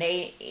Ankers. And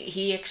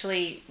he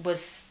actually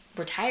was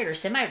retired or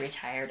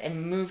semi-retired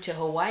and moved to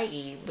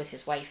Hawaii with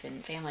his wife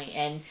and family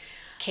and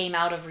came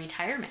out of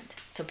retirement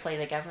to play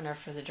the governor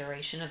for the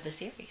duration of the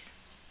series.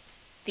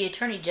 The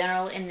Attorney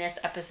General in this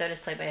episode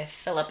is played by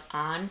Philip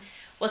Ahn.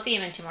 We'll see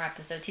him in 2 more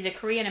episodes. He's a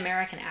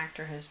Korean-American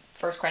actor whose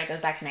first credit goes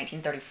back to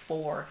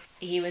 1934.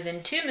 He was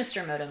in 2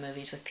 Mr. Moto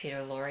movies with Peter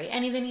Lorre,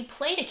 and then he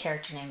played a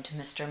character named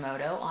Mr.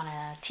 Moto on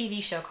a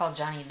TV show called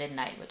Johnny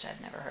Midnight, which I've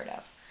never heard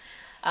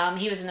of.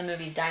 He was in the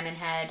movies Diamond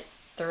Head,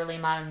 Thoroughly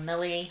Modern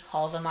Millie,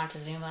 Halls of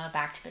Montezuma,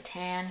 Back to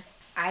Bataan.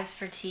 As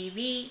for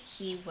TV,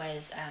 he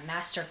was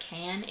Master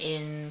Kan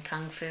in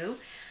Kung Fu.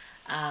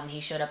 He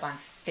showed up on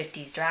the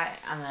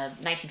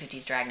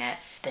 1950s Dragnet,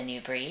 The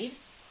New Breed,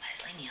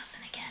 Leslie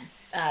Nielsen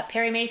again,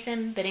 Perry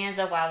Mason,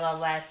 Bonanza, Wild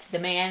Wild West, The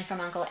Man from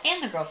U.N.C.L.E.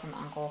 and The Girl from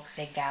U.N.C.L.E.,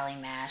 Big Valley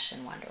MASH,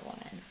 and Wonder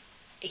Woman.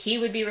 He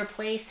would be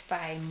replaced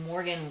by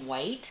Morgan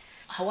White.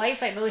 Hawaii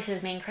Five-O is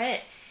his main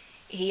credit.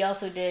 He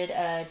also did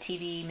a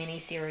TV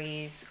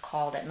miniseries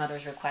called At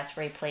Mother's Request,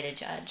 where he played a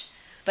judge.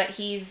 But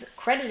he's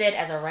credited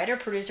as a writer,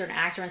 producer, and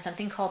actor in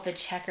something called The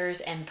Checkers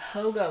and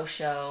Pogo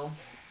Show.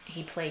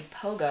 He played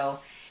Pogo.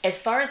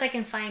 As far as I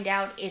can find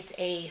out, it's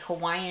a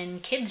Hawaiian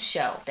kids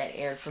show that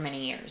aired for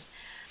many years.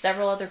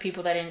 Several other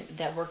people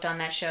that worked on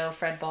that show,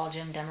 Fred Ball,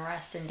 Jim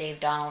Demarest, and Dave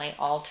Donnelly,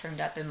 all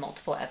turned up in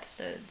multiple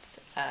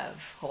episodes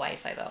of Hawaii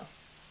Five-O.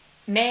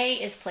 May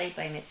is played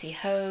by Mitzi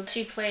Hogue.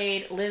 She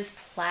played Liz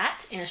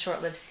Platt in a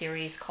short-lived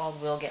series called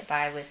We'll Get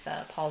By with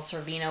Paul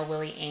Sorvino,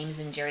 Willie Ames,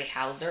 and Jerry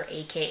Hauser,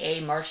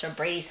 a.k.a. Marsha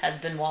Brady's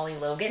husband, Wally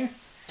Logan.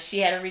 She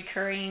had a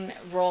recurring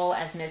role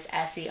as Miss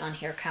Essie on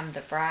Here Come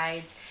the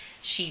Brides.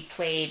 She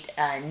played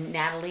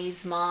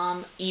Natalie's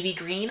mom, Evie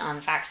Green,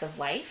 on Facts of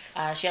Life.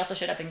 She also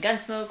showed up in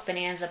Gunsmoke,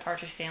 Bonanza,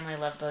 Partridge Family,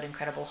 Love Boat,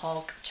 Incredible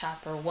Hulk,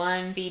 Chopper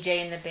 1,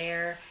 BJ and the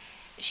Bear.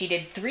 She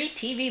did 3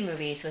 TV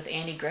movies with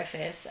Andy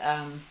Griffith,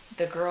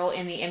 The Girl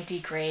in the Empty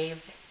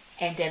Grave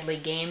and Deadly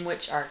Game,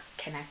 which are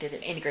connected.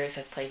 Andy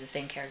Griffith plays the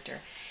same character.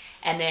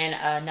 And then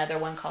another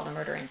one called A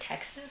Murder in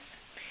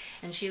Texas.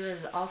 And she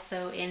was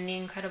also in The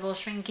Incredible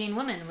Shrinking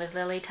Woman with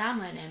Lily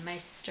Tomlin, and my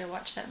sister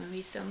watched that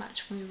movie so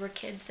much when we were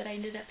kids that I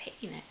ended up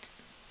hating it.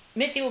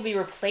 Mitzi will be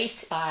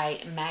replaced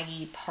by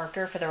Maggie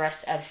Parker for the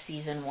rest of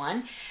season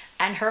 1,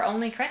 and her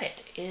only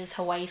credit is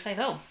Hawaii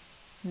Five-O.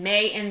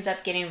 May ends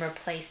up getting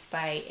replaced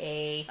by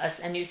a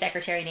new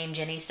secretary named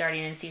Jenny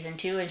starting in season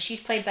 2, and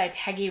she's played by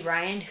Peggy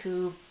Ryan,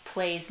 who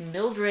plays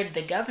Mildred,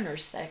 the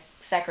governor's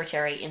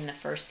secretary, in the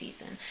first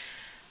season.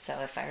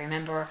 So if I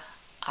remember,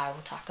 I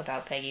will talk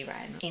about Peggy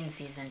Ryan in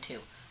season 2.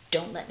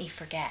 Don't let me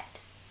forget.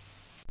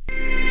 The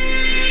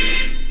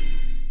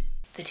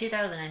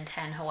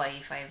 2010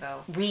 Hawaii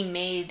Five-O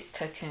remade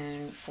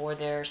Cocoon for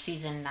their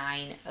season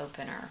 9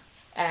 opener.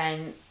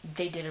 And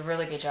they did a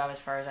really good job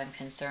as far as I'm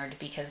concerned,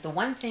 because the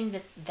one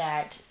thing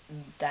that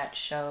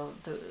show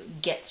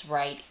gets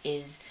right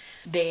is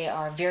they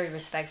are very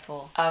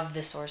respectful of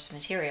the source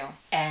material.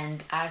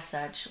 And as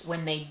such,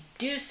 when they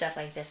do stuff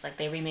like this, like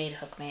they remade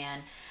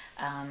Hookman,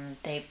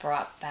 they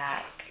brought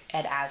back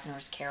Ed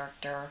Asner's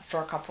character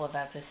for a couple of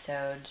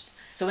episodes.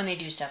 So when they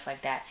do stuff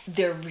like that,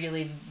 they're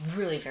really,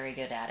 really very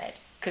good at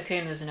it.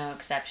 Cocoon was no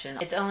exception.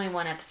 It's only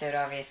 1 episode,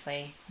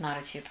 obviously, not a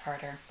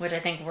 2-parter, which I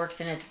think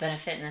works in its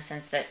benefit in the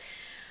sense that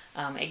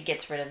it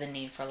gets rid of the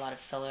need for a lot of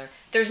filler.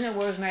 There's no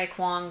Rosemary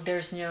Kwong,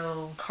 there's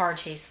no car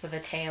chase with a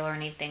tail or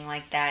anything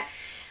like that.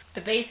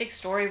 The basic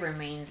story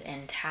remains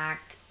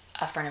intact.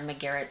 a friend of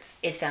McGarrett's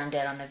is found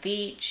dead on the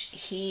beach.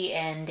 He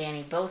and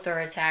Danny both are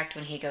attacked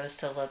when he goes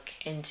to look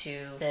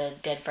into the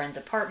dead friend's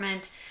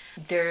apartment.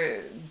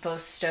 They're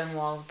both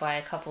stonewalled by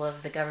a couple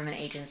of the government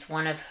agents,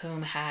 one of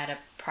whom had a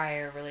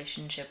prior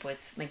relationship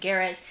with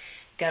McGarrett.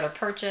 Gato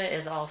Percha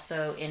is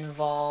also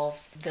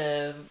involved.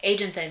 The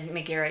agent that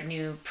McGarrett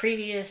knew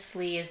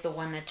previously is the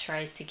one that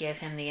tries to give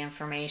him the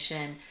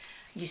information.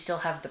 You still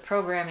have the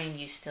programming,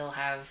 you still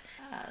have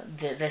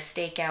the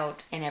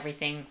stakeout and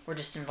everything. We're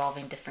just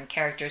involving different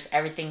characters.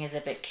 Everything is a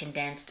bit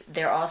condensed.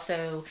 They're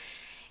also,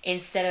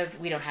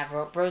 we don't have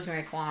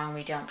Rosemary Kwong,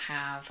 we don't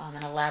have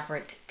an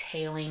elaborate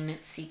tailing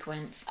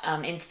sequence.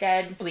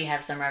 Instead, we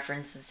have some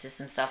references to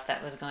some stuff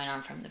that was going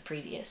on from the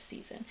previous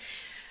season.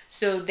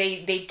 So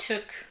they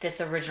took this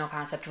original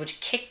concept,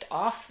 which kicked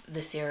off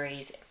the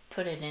series,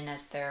 put it in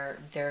as their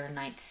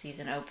 9th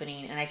season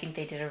opening, and I think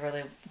they did a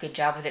really good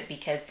job with it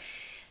because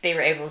they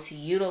were able to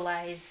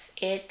utilize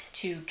it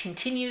to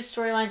continue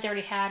storylines they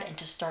already had and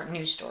to start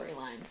new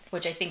storylines,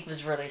 which I think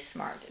was really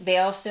smart. They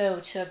also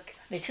took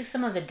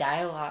some of the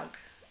dialogue,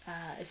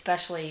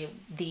 especially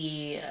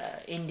the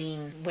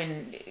ending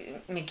when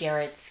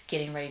McGarrett's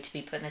getting ready to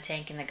be put in the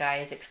tank and the guy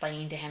is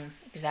explaining to him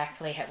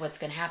exactly what's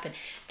going to happen.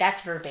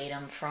 That's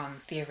verbatim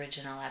from the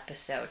original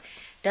episode.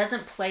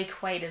 Doesn't play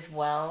quite as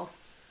well.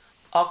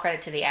 All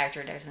credit to the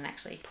actor, doesn't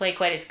actually play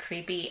quite as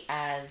creepy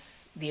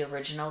as the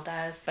original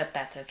does, but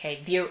that's okay.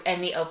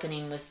 The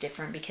opening was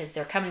different because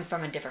they're coming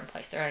from a different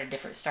place. They're at a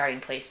different starting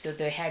place, so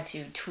they had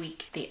to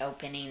tweak the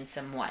opening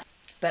somewhat.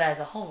 But as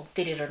a whole,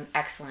 they did an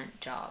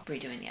excellent job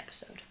redoing the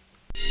episode.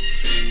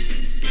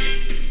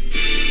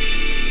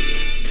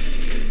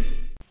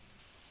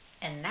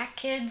 And that,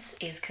 kids,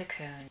 is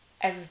Cocoon.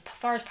 As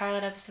far as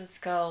pilot episodes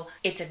go,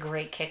 it's a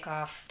great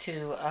kickoff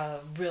to a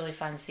really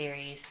fun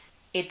series.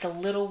 It's a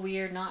little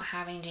weird not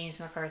having James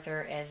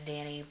MacArthur as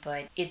Danny,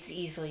 but you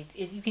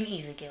can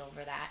easily get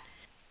over that.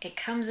 It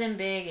comes in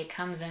big, it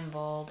comes in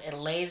bold, it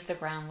lays the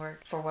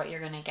groundwork for what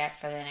you're going to get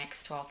for the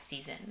next 12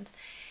 seasons.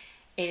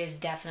 It is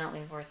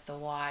definitely worth the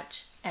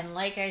watch. And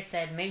like I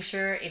said, make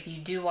sure if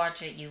you do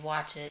watch it, you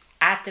watch it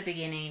at the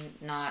beginning,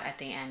 not at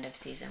the end of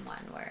season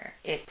 1, where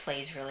it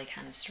plays really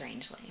kind of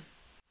strangely.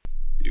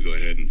 You go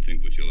ahead and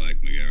think what you like,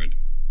 McGarrett.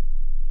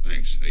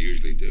 Thanks, I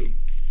usually do.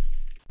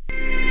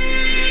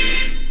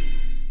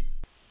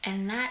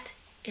 And that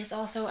is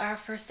also our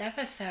first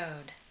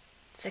episode.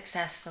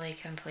 Successfully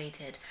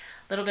completed.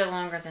 A little bit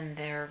longer than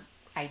they're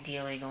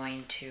ideally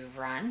going to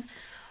run,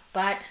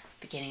 but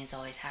beginnings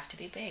always have to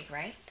be big,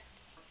 right?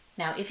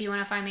 Now, if you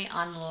want to find me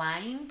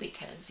online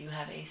because you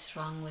have a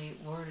strongly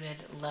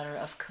worded letter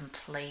of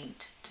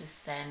complaint to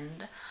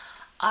send,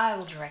 I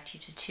will direct you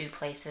to 2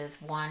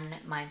 places. One,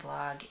 my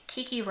blog,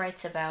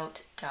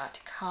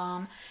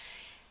 KikiWritesAbout.com.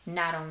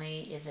 Not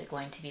only is it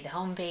going to be the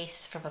home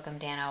base for Book 'em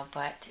Dano,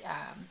 but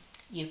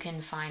you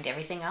can find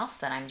everything else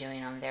that I'm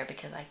doing on there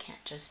because I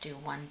can't just do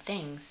one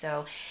thing.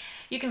 So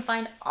you can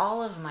find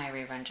all of my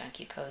Rerun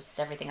Junkie posts,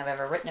 everything I've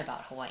ever written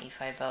about Hawaii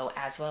Five-0,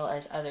 as well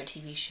as other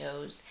TV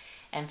shows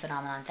and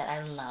phenomenons that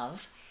I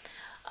love.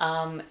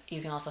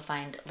 You can also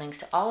find links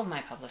to all of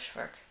my published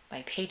work,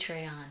 my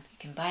Patreon. You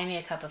can buy me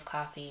a cup of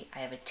coffee. I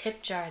have a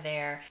tip jar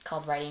there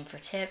called Writing for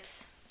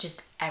Tips.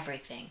 Just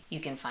everything. You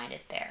can find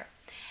it there.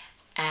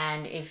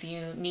 And if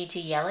you need to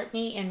yell at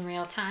me in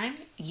real time,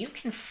 you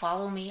can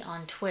follow me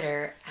on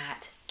Twitter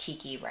at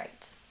Kiki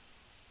Writes.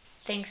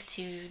 Thanks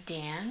to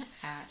Dan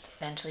at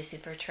Bentley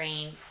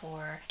Supertrain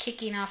for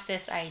kicking off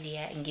this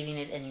idea and giving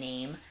it a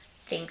name.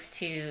 Thanks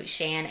to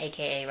Shan,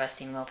 aka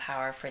Rusting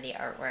Willpower, for the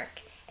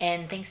artwork.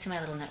 And thanks to my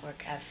little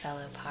network of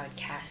fellow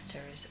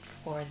podcasters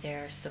for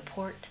their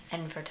support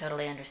and for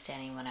totally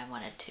understanding when I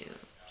wanted to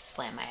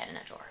slam my head in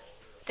a drawer.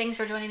 Thanks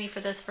for joining me for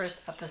this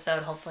first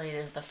episode. Hopefully it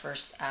is the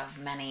first of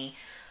many,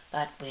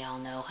 but we all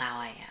know how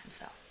I am,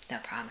 so no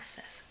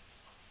promises.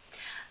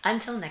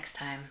 Until next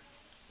time,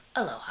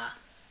 aloha.